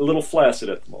just a little flaccid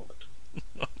at the moment.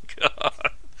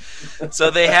 God.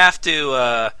 So they have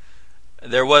to...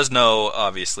 there was no,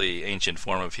 obviously, ancient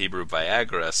form of Hebrew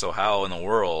Viagra, so how in the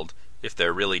world, if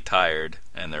they're really tired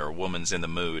and their woman's in the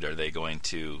mood, are they going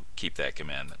to keep that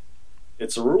commandment?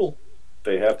 It's a rule.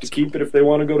 They have to keep it if they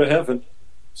want to go to heaven.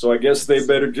 So I guess they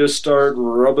better just start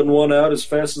rubbing one out as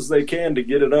fast as they can to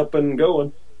get it up and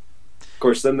going. Of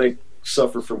course, then they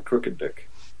suffer from crooked dick.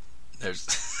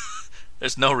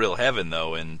 There's no real heaven,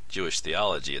 though, in Jewish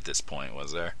theology at this point,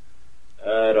 was there?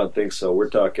 I don't think so.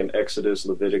 We're talking Exodus,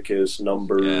 Leviticus,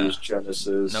 Numbers,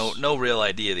 Genesis. No real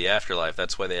idea of the afterlife.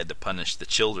 That's why they had to punish the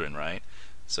children, right?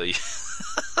 So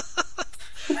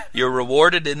you're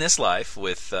rewarded in this life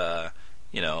with,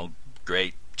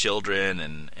 great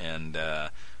children and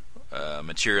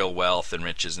material wealth and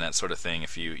riches and that sort of thing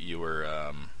if you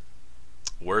were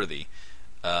worthy.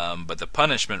 But the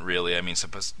punishment, really, I mean,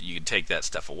 you could take that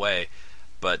stuff away,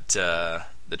 but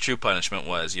the true punishment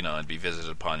was, it'd be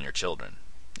visited upon your children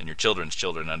and your children's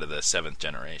children under the seventh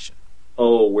generation.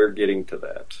 Oh, we're getting to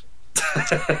that.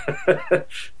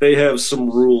 They have some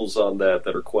rules on that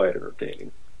are quite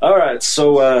entertaining. All right,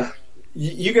 so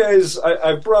you guys,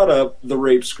 I've brought up the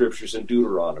rape scriptures in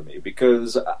Deuteronomy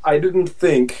because I didn't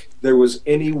think there was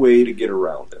any way to get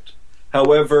around it.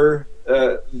 However,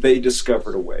 they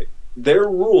discovered a way. Their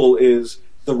rule is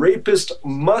the rapist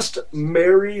must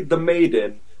marry the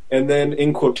maiden, and then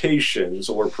in quotations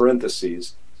or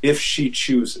parentheses, if she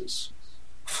chooses.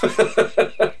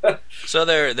 So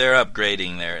they're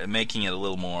upgrading, they're making it a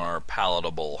little more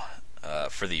palatable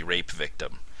for the rape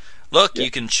victim. Look, Yeah.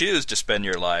 you can choose to spend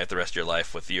the rest of your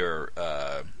life with your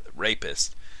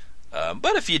rapist,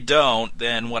 but if you don't,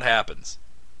 then what happens?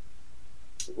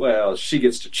 Well, she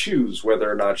gets to choose whether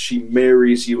or not she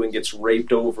marries you and gets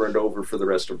raped over and over for the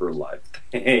rest of her life.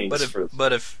 Thanks for.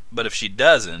 But if she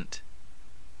doesn't,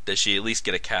 does she at least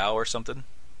get a cow or something?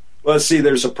 Well, see,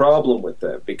 there's a problem with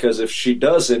that because if she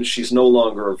doesn't, she's no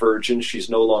longer a virgin, she's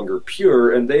no longer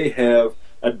pure, and they have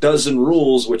a dozen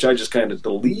rules which I just kind of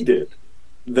deleted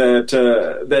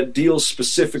that deals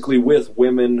specifically with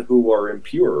women who are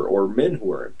impure or men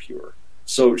who are impure.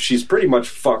 So she's pretty much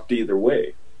fucked either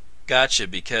way. Gotcha,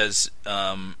 because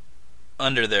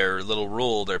under their little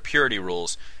rule, their purity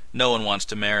rules, no one wants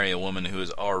to marry a woman who has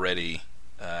already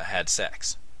had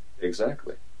sex.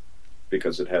 Exactly,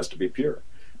 because it has to be pure.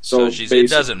 So it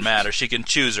doesn't matter. She can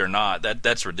choose or not.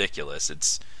 That's ridiculous.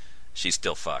 She's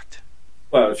still fucked.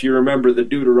 Well, if you remember the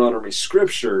Deuteronomy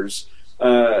scriptures,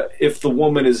 if the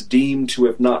woman is deemed to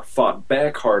have not fought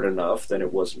back hard enough, then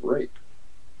it wasn't rape.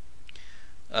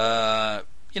 I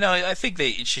think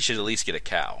she should at least get a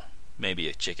cow, maybe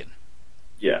a chicken.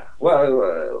 Yeah.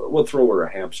 Well, we'll throw her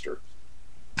a hamster.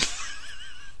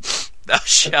 Thou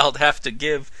shalt have to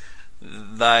give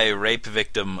thy rape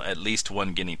victim at least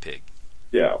one guinea pig.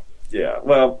 Yeah.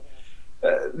 Well,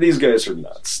 these guys are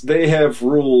nuts. They have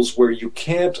rules where you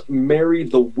can't marry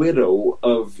the widow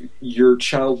of your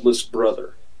childless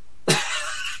brother.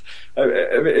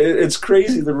 It's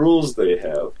crazy the rules they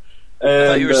have. And, I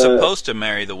thought you were supposed to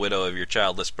marry the widow of your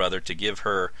childless brother to give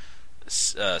her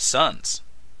sons.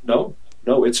 No,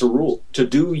 it's a rule. To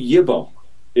do yibum.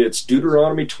 It's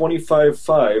Deuteronomy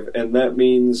 25:5, and that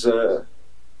means... oh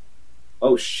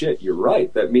shit, you're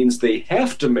right. That means they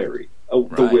have to marry the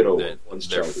widow of one's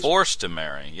They're childless forced to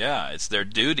marry. Yeah, it's their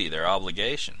duty, their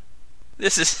obligation.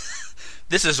 This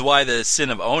is why the sin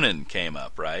of Onan came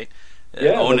up, right?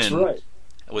 Yeah, Onan that's right.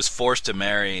 was forced to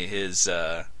marry his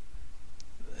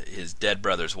dead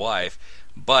brother's wife,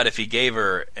 but if he gave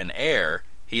her an heir,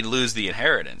 he'd lose the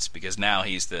inheritance because now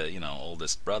he's the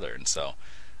oldest brother, and so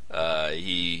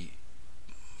he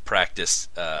practiced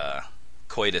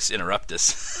coitus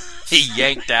interruptus. He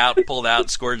pulled out,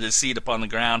 squirted his seed upon the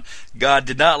ground. God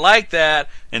did not like that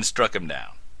and struck him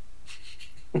down.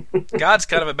 God's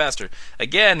kind of a bastard.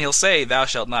 Again, he'll say, "Thou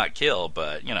shalt not kill,"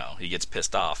 but he gets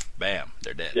pissed off. Bam,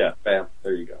 they're dead. Yeah, bam,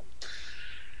 there you go.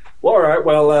 Well, all right,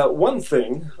 well, one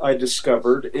thing I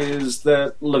discovered is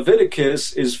that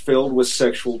Leviticus is filled with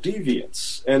sexual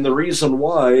deviance. And the reason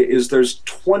why is there's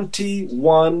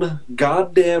 21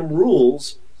 goddamn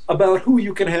rules about who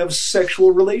you can have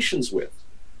sexual relations with.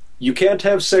 You can't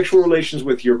have sexual relations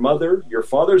with your mother, your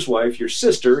father's wife, your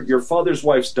sister, your father's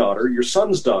wife's daughter, your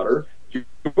son's daughter,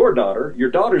 your daughter,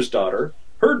 your daughter's daughter,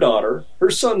 her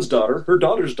son's daughter, her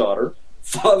daughter's daughter,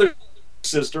 father's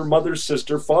sister, mother's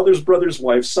sister, father's brother's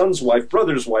wife, son's wife,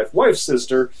 brother's wife, wife's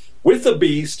sister, with the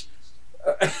beast,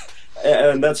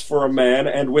 and that's for a man,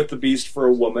 and with the beast for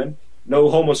a woman. No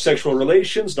homosexual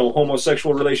relations, no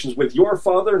homosexual relations with your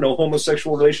father, no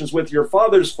homosexual relations with your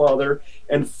father's father,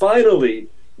 and finally,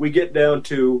 we get down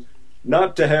to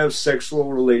not to have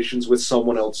sexual relations with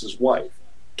someone else's wife.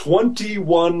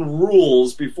 21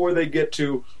 rules before they get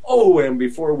to, and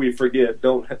before we forget,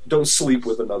 don't sleep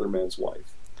with another man's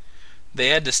wife. They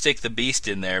had to stick the beast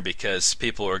in there because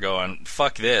people were going,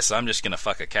 "Fuck this, I'm just going to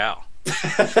fuck a cow."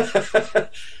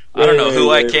 I don't know who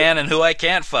I can and who I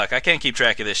can't fuck. I can't keep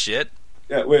track of this shit.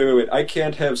 Yeah, wait. I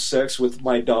can't have sex with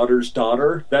my daughter's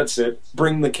daughter. That's it.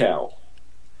 Bring the cow.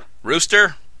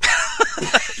 Rooster,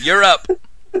 you're up.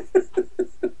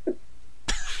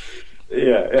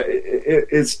 Yeah,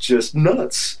 it's just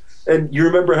nuts. And you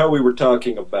remember how we were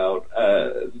talking about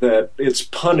that it's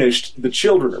punished, the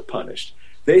children are punished.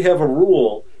 They have a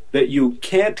rule that you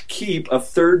can't keep a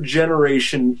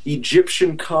third-generation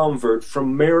Egyptian convert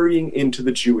from marrying into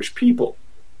the Jewish people.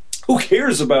 Who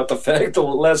cares about the fact the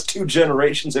last 2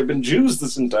 generations have been Jews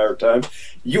this entire time?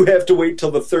 You have to wait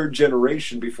till the 3rd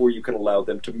generation before you can allow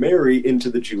them to marry into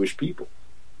the Jewish people.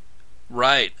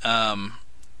 Right.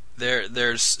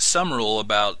 There's some rule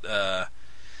about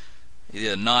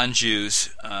non-Jews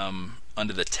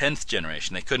under the 10th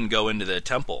generation. They couldn't go into the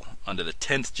temple under the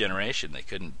 10th generation. They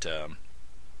couldn't.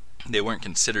 They weren't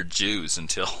considered Jews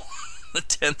until the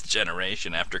 10th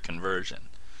generation after conversion.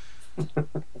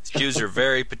 Jews are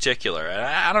very particular.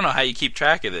 I don't know how you keep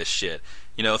track of this shit.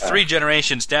 3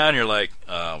 generations down, you're like,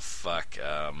 oh fuck.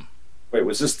 Wait,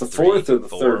 was this the 4th or the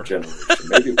 3rd generation?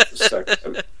 Maybe it was the 2nd. I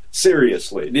mean,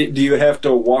 seriously, do you have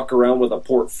to walk around with a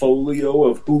portfolio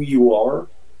of who you are?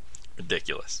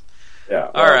 Ridiculous.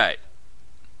 Yeah. All right.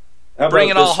 Bring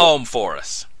it all home for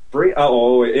us.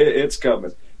 It's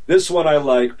coming. This one I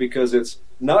like because it's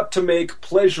not to make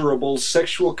pleasurable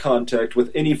sexual contact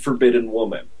with any forbidden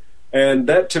woman. And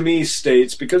that to me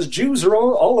states, because Jews are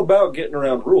all about getting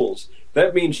around rules,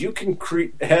 that means you can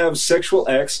have sexual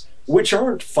acts which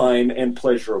aren't fine and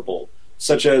pleasurable,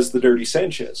 such as the Dirty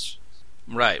Sanchez.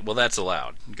 Right, well that's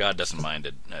allowed. God doesn't mind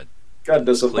it. God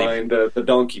doesn't mind the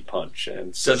donkey punch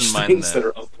and such things that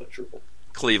are unpleasurable.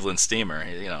 Cleveland steamer,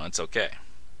 it's okay.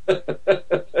 As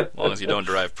long as you don't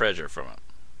derive pleasure from it.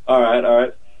 All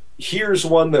right. Here's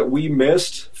one that we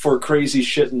missed for crazy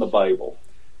shit in the Bible.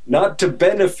 Not to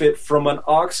benefit from an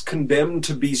ox condemned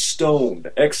to be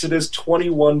stoned. Exodus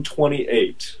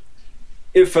 21:28.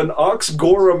 If an ox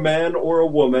gore a man or a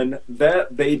woman,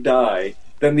 that they die,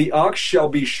 then the ox shall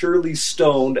be surely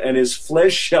stoned, and his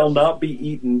flesh shall not be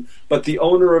eaten, but the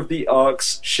owner of the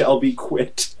ox shall be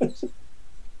quit.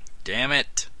 Damn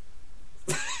it.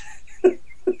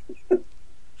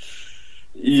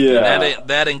 Yeah. And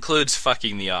that includes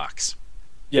fucking the ox.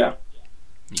 Yeah.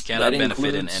 You cannot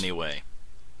benefit in any way.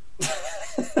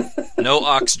 No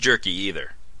ox jerky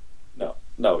either. No.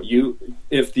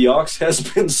 If the ox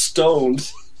has been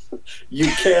stoned, you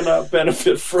cannot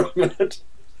benefit from it.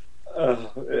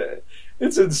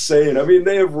 It's insane. I mean,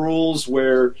 they have rules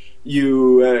where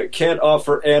you can't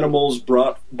offer animals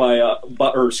bought by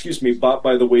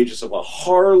the wages of a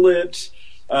harlot.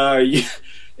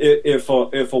 If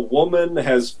a woman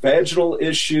has vaginal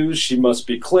issues, she must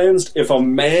be cleansed. If a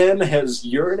man has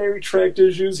urinary tract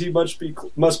issues, he must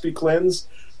be cleansed.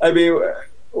 I mean,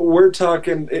 we're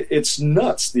talking. It's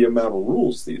nuts the amount of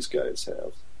rules these guys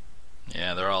have.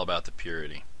 Yeah, they're all about the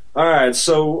purity. All right,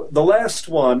 so the last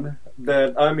one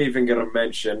that I'm even going to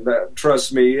mention,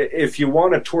 trust me, if you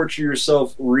want to torture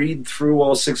yourself, read through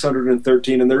all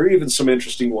 613, and there are even some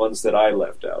interesting ones that I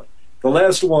left out. The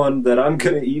last one that I'm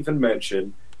going to even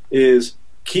mention is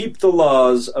keep the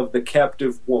laws of the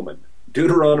captive woman,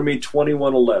 Deuteronomy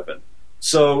 21:11.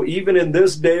 So even in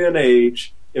this day and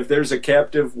age, if there's a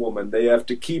captive woman, they have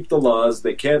to keep the laws.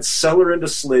 They can't sell her into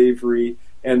slavery,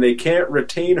 and they can't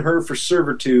retain her for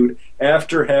servitude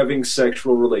after having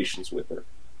sexual relations with her.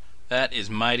 That is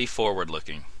mighty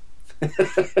forward-looking.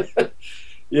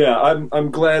 Yeah,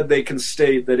 I'm glad they can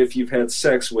state that if you've had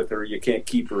sex with her, you can't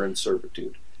keep her in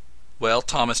servitude. Well,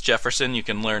 Thomas Jefferson, you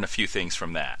can learn a few things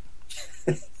from that.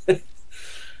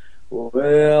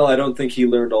 Well, I don't think he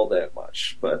learned all that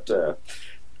much. But,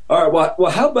 all right,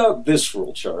 well, how about this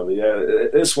rule, Charlie?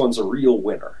 This one's a real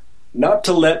winner. Not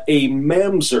to let a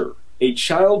mamzer, a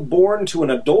child born to an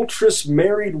adulterous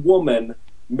married woman,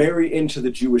 marry into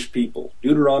the Jewish people.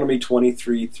 Deuteronomy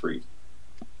 23:3.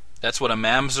 That's what a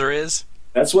mamzer is?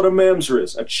 That's what a mamzer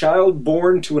is. A child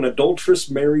born to an adulterous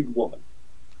married woman.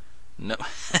 No.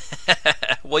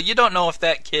 Well, you don't know if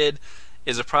that kid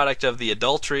is a product of the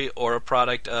adultery or a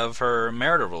product of her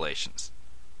marital relations.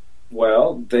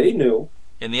 Well, they knew.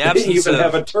 In the absence they even of,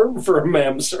 have a term for a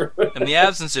mamzer. In the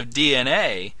absence of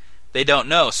DNA, they don't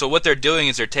know. So what they're doing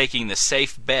is they're taking the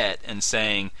safe bet and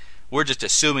saying, we're just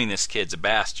assuming this kid's a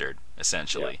bastard,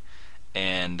 essentially. Yeah.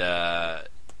 And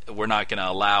we're not going to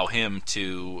allow him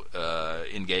to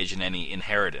engage in any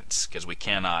inheritance because we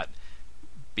cannot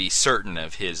be certain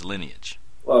of his lineage.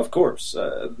 Well, of course.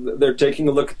 They're taking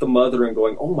a look at the mother and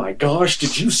going, oh my gosh,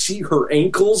 did you see her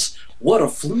ankles? What a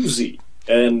floozy.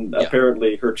 And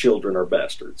apparently her children are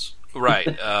bastards. Right.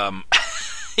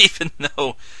 Even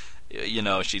though,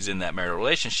 she's in that marital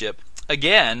relationship.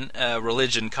 Again,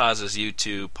 religion causes you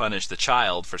to punish the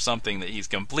child for something that he's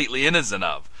completely innocent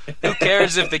of. Who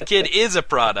cares if the kid is a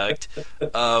product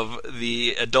of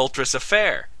the adulterous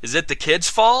affair? Is it the kid's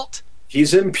fault?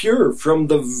 He's impure from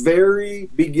the very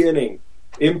beginning.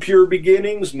 Impure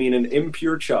beginnings mean an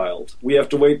impure child. We have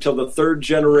to wait till the 3rd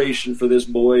generation for this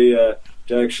boy to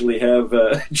actually have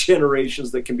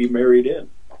generations that can be married in.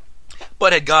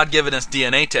 But had God given us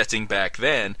DNA testing back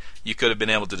then, you could have been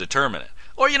able to determine it.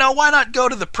 Or, why not go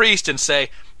to the priest and say,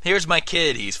 here's my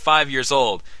kid, he's 5 years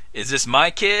old. Is this my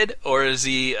kid, or is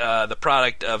he the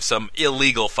product of some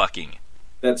illegal fucking?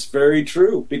 That's very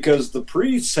true, because the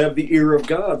priests have the ear of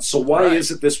God, so why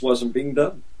is it this wasn't being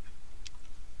done?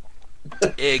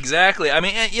 Exactly. I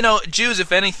mean, Jews,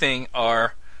 if anything,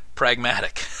 are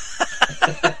pragmatic.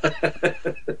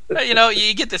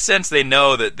 You get the sense they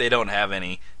know that they don't have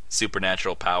any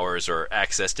supernatural powers or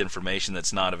access to information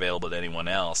that's not available to anyone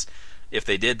else. If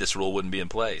they did, this rule wouldn't be in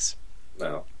place.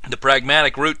 No. The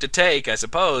pragmatic route to take, I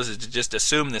suppose, is to just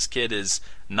assume this kid is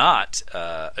not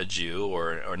a Jew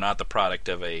or not the product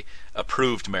of a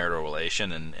approved marital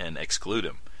relation and exclude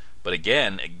him. But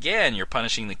again, you're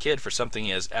punishing the kid for something he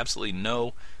has absolutely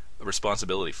no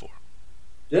responsibility for.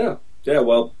 Yeah.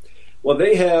 Well,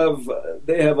 they have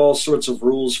all sorts of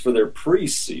rules for their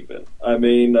priests. Even, I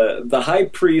mean, the high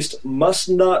priest must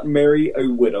not marry a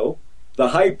widow. The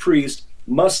high priest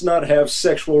must not have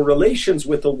sexual relations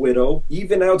with a widow,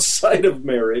 even outside of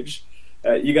marriage.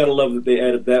 You got to love that they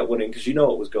added that one in, because you know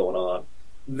what was going on.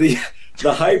 The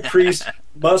high priest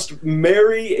must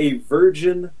marry a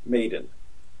virgin maiden.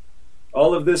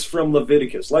 All of this from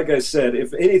Leviticus. Like I said,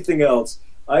 if anything else,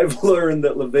 I've learned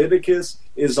that Leviticus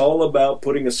is all about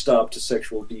putting a stop to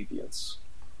sexual deviance.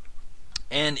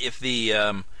 And if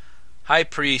the high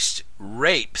priest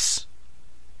rapes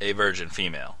a virgin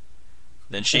female,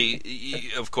 then she,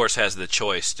 of course, has the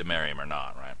choice to marry him or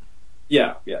not, right?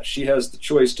 Yeah, she has the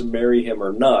choice to marry him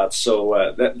or not.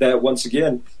 So that once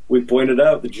again, we pointed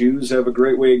out the Jews have a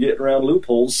great way of getting around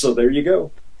loopholes. So there you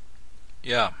go.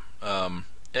 Yeah.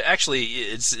 Actually,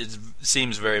 it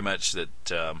seems very much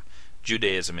that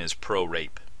Judaism is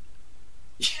pro-rape.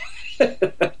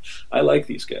 I like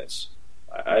these guys.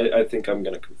 I think I'm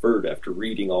going to convert after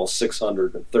reading all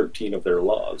 613 of their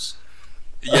laws.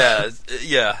 Yeah.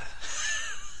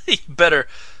 You better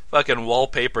fucking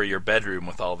wallpaper your bedroom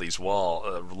with all these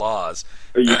laws.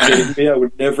 Are you kidding me? I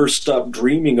would never stop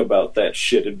dreaming about that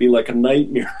shit. It'd be like a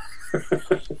nightmare.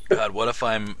 God, what if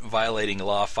I'm violating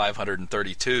Law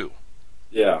 532?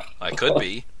 Yeah. I could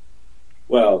be.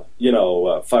 Well,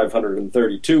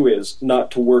 532 is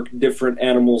not to work different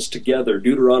animals together.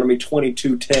 Deuteronomy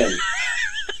 22:10.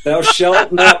 Thou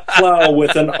shalt not plow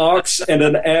with an ox and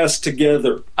an ass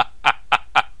together.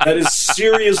 That is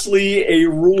seriously a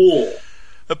rule.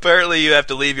 Apparently you have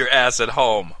to leave your ass at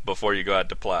home before you go out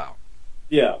to plow.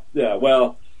 Yeah,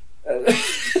 well,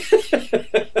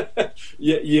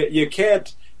 you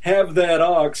can't have that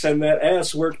ox and that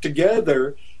ass work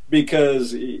together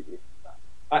because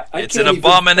it's an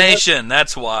abomination,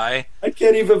 that's why. I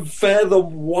can't even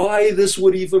fathom why this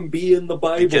would even be in the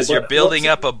Bible. Because you're building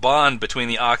up a bond between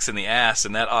the ox and the ass,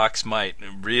 and that ox might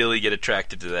really get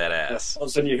attracted to that ass. All of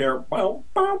a sudden you hear, bow,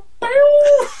 bow,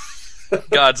 bow.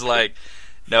 God's like,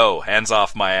 no, hands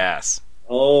off my ass.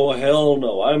 Oh, hell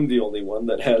no, I'm the only one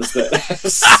that has that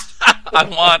ass. I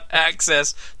want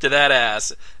access to that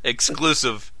ass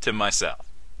exclusive to myself.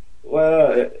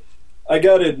 Well, I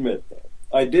gotta admit, though,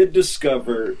 I did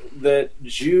discover that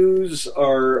Jews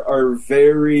are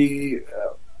very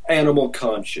animal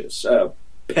conscious.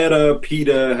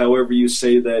 PETA, however you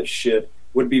say that shit,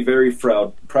 would be very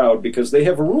proud because they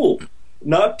have a rule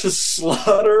not to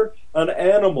slaughter an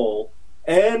animal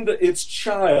and its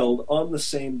child on the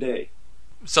same day.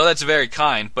 So that's very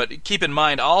kind, but keep in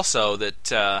mind also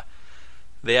that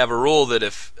they have a rule that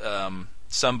if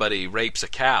somebody rapes a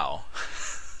cow,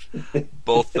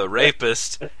 both the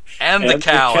rapist and the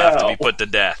cow have to be put to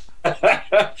death.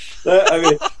 I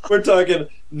mean, we're talking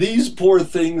these poor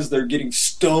things, they're getting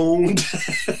stoned.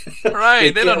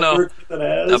 Right, they don't know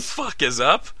the fuck is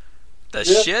up. The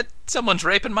shit? Someone's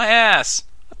raping my ass.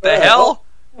 What the hell?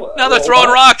 Now they're throwing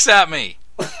rocks at me.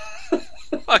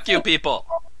 Fuck you people.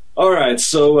 Alright,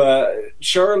 so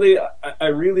Charlie, I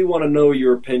really want to know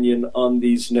your opinion on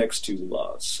these next two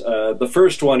laws. The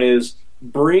first one is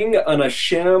bring an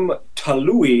Asham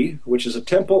Talui, which is a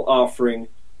temple offering,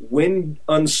 when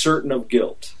uncertain of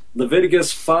guilt.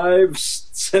 Leviticus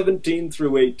 5:17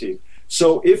 through 18.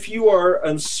 So if you are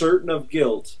uncertain of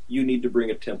guilt, you need to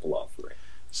bring a temple offering.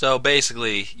 So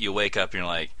basically, you wake up and you're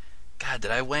like, God,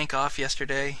 did I wank off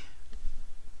yesterday?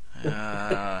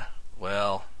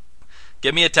 Well,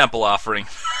 give me a temple offering.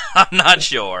 I'm not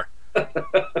sure.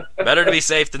 Better to be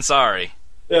safe than sorry.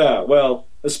 Yeah, well,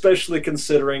 especially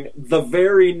considering the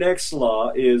very next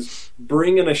law is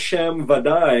bring an Hashem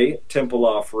Vadai temple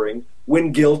offering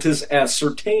when guilt is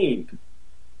ascertained.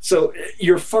 So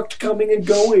you're fucked coming and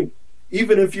going.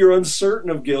 Even if you're uncertain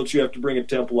of guilt, you have to bring a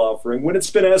temple offering. When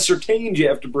it's been ascertained, you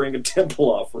have to bring a temple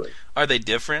offering. Are they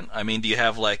different? I mean, do you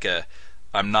have like a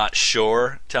I'm not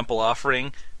sure temple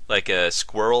offering, like a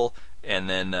squirrel, and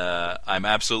then I'm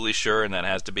absolutely sure, and that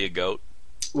has to be a goat?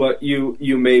 Well,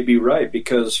 you may be right,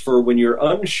 because for when you're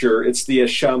unsure, it's the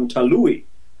Asham Talui.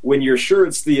 When you're sure,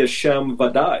 it's the Asham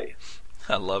Vadai.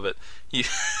 I love it.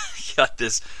 got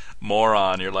this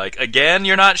moron. You're like, again,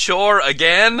 you're not sure?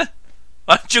 Again?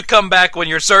 Why don't you come back when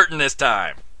you're certain this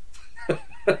time?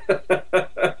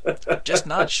 Just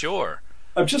not sure.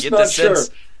 I'm just not sure.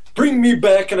 Bring me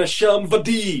back in a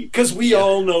Shamvadi, because we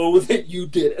all know that you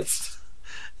did it.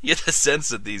 You get the sense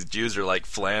that these Jews are like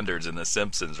Flanders in The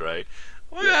Simpsons, right?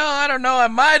 Well, I don't know, I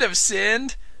might have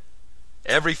sinned.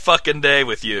 Every fucking day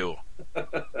with you.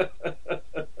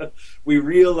 We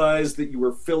realized that you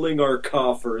were filling our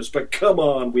coffers, but come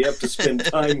on, we have to spend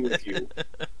time with you.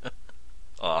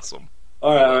 Awesome.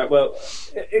 All right, well,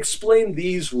 explain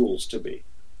these rules to me.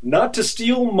 Not to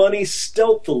steal money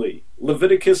stealthily,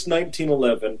 Leviticus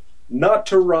 19:11. Not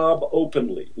to rob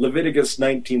openly, Leviticus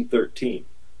 19:13.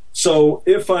 So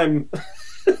if I'm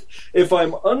if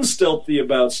I'm unstealthy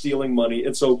about stealing money,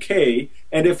 it's okay,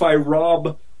 and if I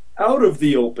rob out of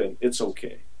the open, it's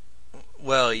okay.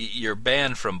 Well, you're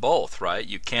banned from both, right?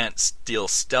 You can't steal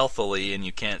stealthily and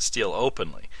you can't steal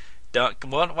openly.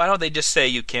 Why don't they just say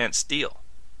you can't steal?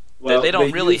 Well, they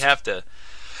don't really have to.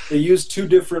 They use two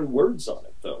different words on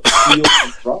it, though. Steal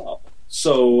and rob.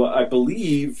 So I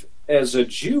believe, as a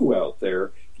Jew out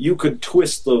there, you could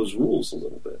twist those rules a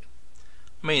little bit.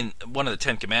 I mean, one of the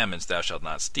Ten Commandments, thou shalt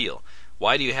not steal.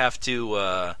 Why do you have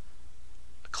to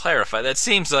clarify? That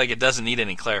seems like it doesn't need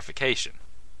any clarification.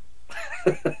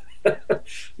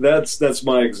 That's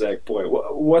my exact point.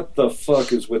 What the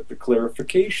fuck is with the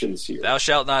clarifications here? Thou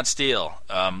shalt not steal.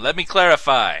 Let me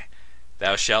clarify.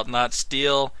 Thou shalt not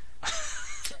steal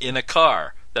in a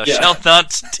car. Thou shalt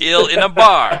not steal in a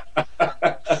bar.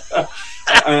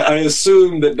 I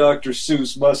assume that Dr.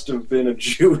 Seuss must have been a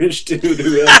Jewish dude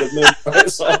who had to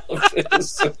memorize all of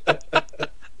this.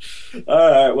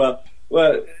 All right,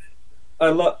 well, I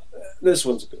love this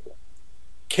one's a good one.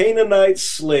 Canaanite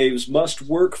slaves must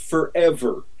work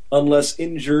forever unless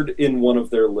injured in one of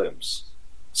their limbs.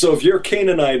 So if you're a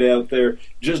Canaanite out there,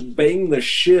 just bang the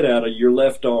shit out of your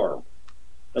left arm.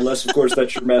 Unless, of course,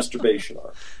 that's your masturbation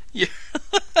arm. You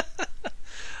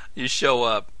show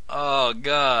up. Oh,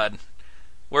 God.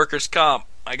 Workers' comp.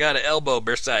 I got an elbow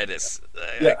bursitis.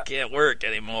 I can't work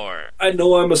anymore. I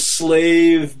know I'm a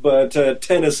slave, but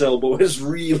tennis elbow has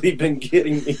really been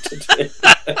getting me today.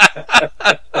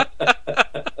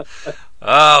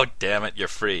 Oh, damn it. You're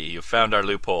free. You found our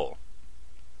loophole.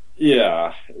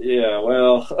 Yeah,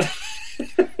 well...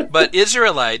 But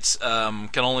Israelites can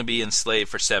only be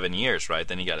enslaved for 7 years, right?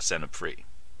 Then you got to send them free.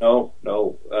 No.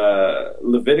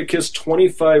 Leviticus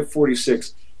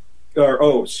 25:46.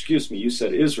 Excuse me. You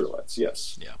said Israelites,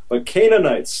 yes. Yeah. But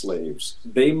Canaanite slaves,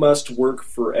 they must work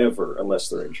forever unless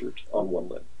they're injured on one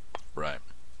limb. Right.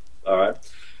 All right.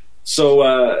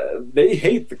 So they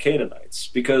hate the Canaanites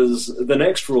because the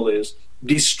next rule is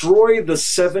destroy the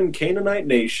 7 Canaanite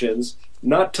nations,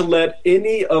 not to let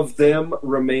any of them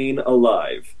remain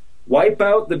alive. Wipe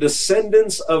out the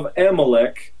descendants of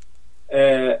Amalek.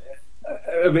 They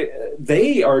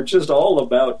are just all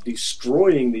about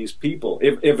destroying these people.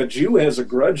 If a Jew has a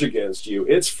grudge against you,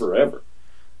 it's forever.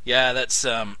 Yeah, that's,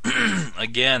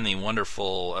 again, the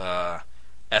wonderful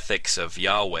ethics of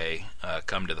Yahweh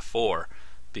come to the fore,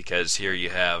 because here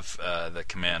you have the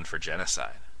command for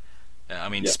genocide. I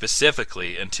mean,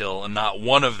 specifically, until not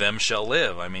one of them shall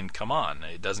live. I mean, come on.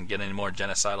 It doesn't get any more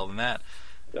genocidal than that.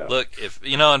 Yeah. Look,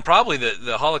 and probably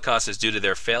the Holocaust is due to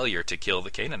their failure to kill the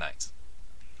Canaanites.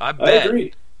 I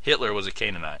agree. Hitler was a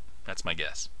Canaanite. That's my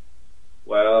guess.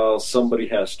 Well, somebody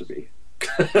has to be.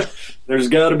 There's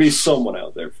got to be someone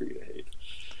out there for you to hate.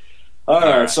 All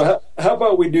right, so how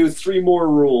about we do 3 more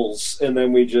rules, and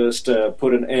then we just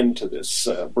put an end to this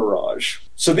barrage.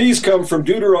 So these come from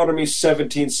Deuteronomy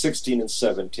 17, 16, and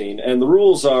 17, and the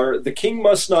rules are, the king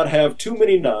must not have too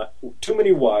many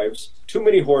wives, too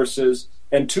many horses,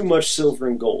 and too much silver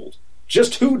and gold.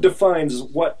 Just who defines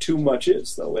what too much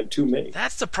is, though, and too many?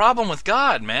 That's the problem with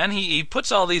God, man. He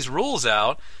puts all these rules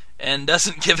out and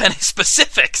doesn't give any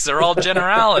specifics. They're all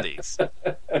generalities.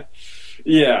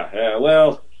 Yeah,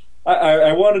 well...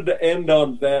 I wanted to end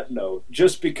on that note,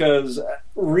 just because,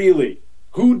 really,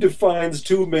 who defines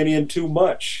too many and too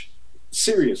much?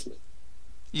 Seriously.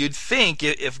 You'd think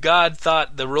if God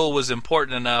thought the rule was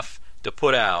important enough to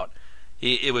put out,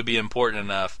 it would be important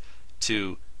enough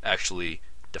to actually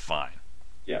define.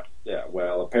 Yeah,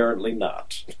 well, apparently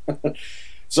not.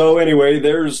 So anyway,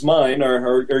 there's mine.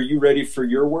 Are you ready for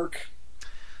your work?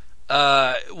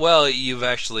 Well, you've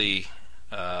actually...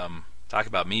 talk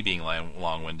about me being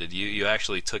long-winded. You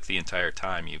actually took the entire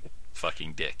time, you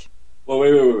fucking dick. Well,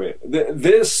 wait.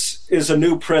 This is a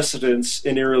new precedence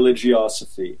in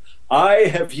irreligiosity. I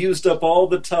have used up all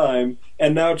the time,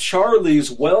 and now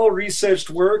Charlie's well-researched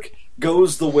work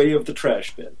goes the way of the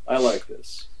trash bin. I like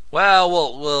this. Well,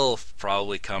 we'll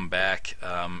probably come back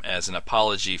as an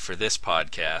apology for this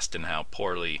podcast and how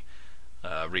poorly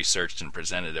researched and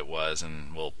presented it was,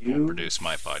 and we'll produce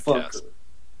my podcast. Fucker.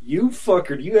 You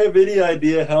fucker, do you have any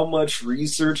idea how much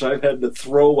research I've had to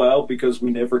throw out because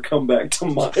we never come back to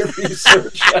my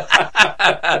research?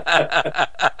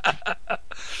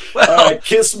 Well, all right,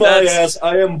 kiss my ass.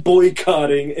 I am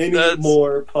boycotting any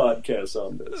more podcasts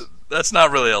on this. That's not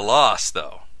really a loss,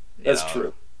 though. That's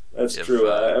true. That's true.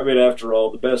 I mean, after all,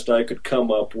 the best I could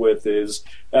come up with is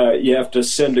you have to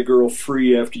send a girl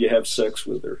free after you have sex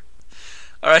with her.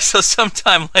 All right, so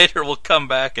sometime later we'll come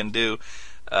back and do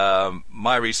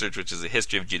my research, which is a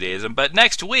history of Judaism. But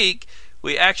next week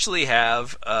we actually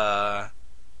have our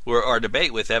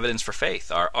debate with Evidence for Faith,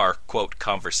 our quote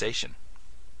conversation.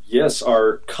 Yes,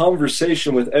 our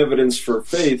conversation with Evidence for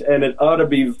Faith, and it ought to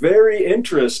be very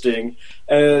interesting,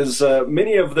 as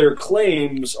many of their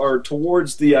claims are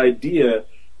towards the idea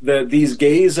that these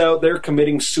gays out there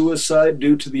committing suicide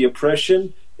due to the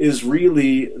oppression is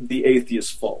really the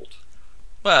atheist's fault.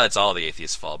 Well, it's all the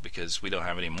atheist's fault because we don't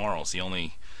have any morals. The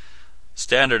only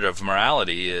standard of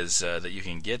morality is that you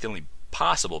can get, the only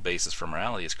possible basis for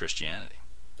morality is Christianity.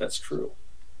 That's true.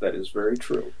 That is very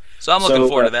true. So I'm looking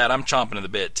forward to that. I'm chomping at the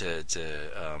bit to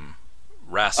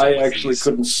wrestle with I actually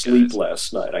couldn't sleep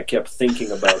last night. I kept thinking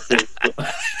about things.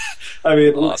 I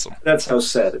mean, awesome. That's how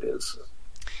sad it is.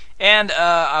 And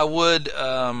I would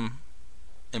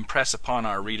impress upon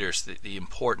our readers the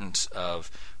importance of...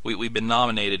 We've been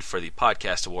nominated for the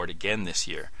Podcast Award again this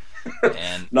year.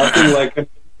 And nothing like an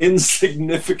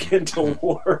insignificant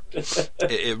award.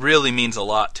 It really means a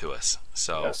lot to us.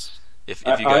 So yes. if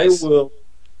you guys...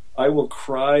 I will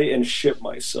cry and shit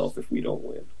myself if we don't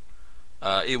win.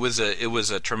 It was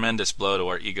a tremendous blow to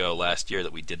our ego last year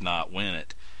that we did not win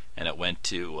it, and it went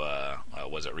to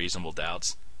was it Reasonable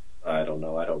Doubts? I don't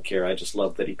know. I don't care. I just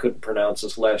love that he couldn't pronounce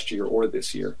us last year or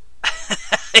this year.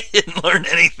 He didn't learn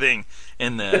anything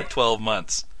in the 12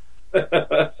 months.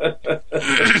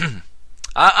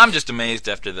 I'm just amazed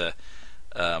after the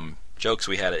jokes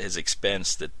we had at his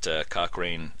expense that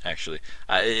Cochrane actually...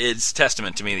 it's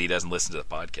testament to me that he doesn't listen to the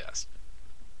podcast.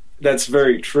 That's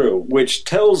very true, which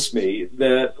tells me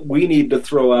that we need to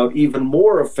throw out even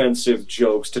more offensive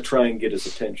jokes to try and get his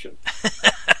attention.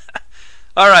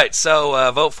 All right,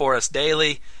 so vote for us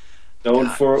daily.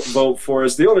 Don't vote for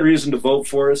us. The only reason to vote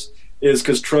for us is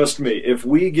because, trust me, if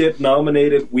we get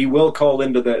nominated, we will call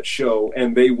into that show,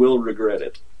 and they will regret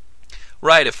it.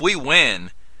 Right, if we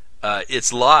win...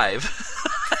 it's live,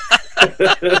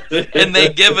 and they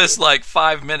give us like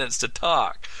 5 minutes to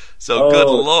talk. So good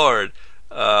Lord,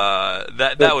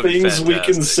 that would be fantastic. Things we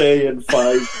can say in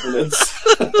 5 minutes.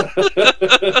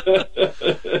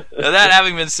 Now, that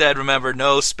having been said, remember,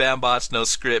 no spam bots, no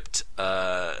script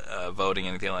voting,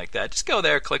 anything like that. Just go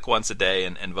there, click once a day,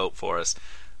 and vote for us.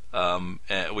 And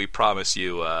we promise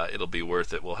you it'll be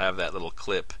worth it. We'll have that little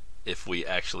clip if we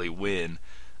actually win.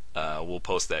 We'll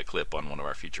post that clip on one of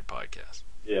our future podcasts.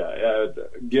 Yeah,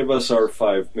 give us our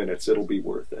 5 minutes. It'll be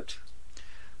worth it.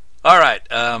 All right.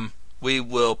 We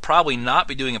will probably not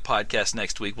be doing a podcast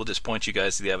next week. We'll just point you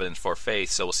guys to the Evidence for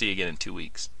Faith, so we'll see you again in 2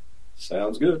 weeks.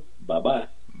 Sounds good. Bye-bye.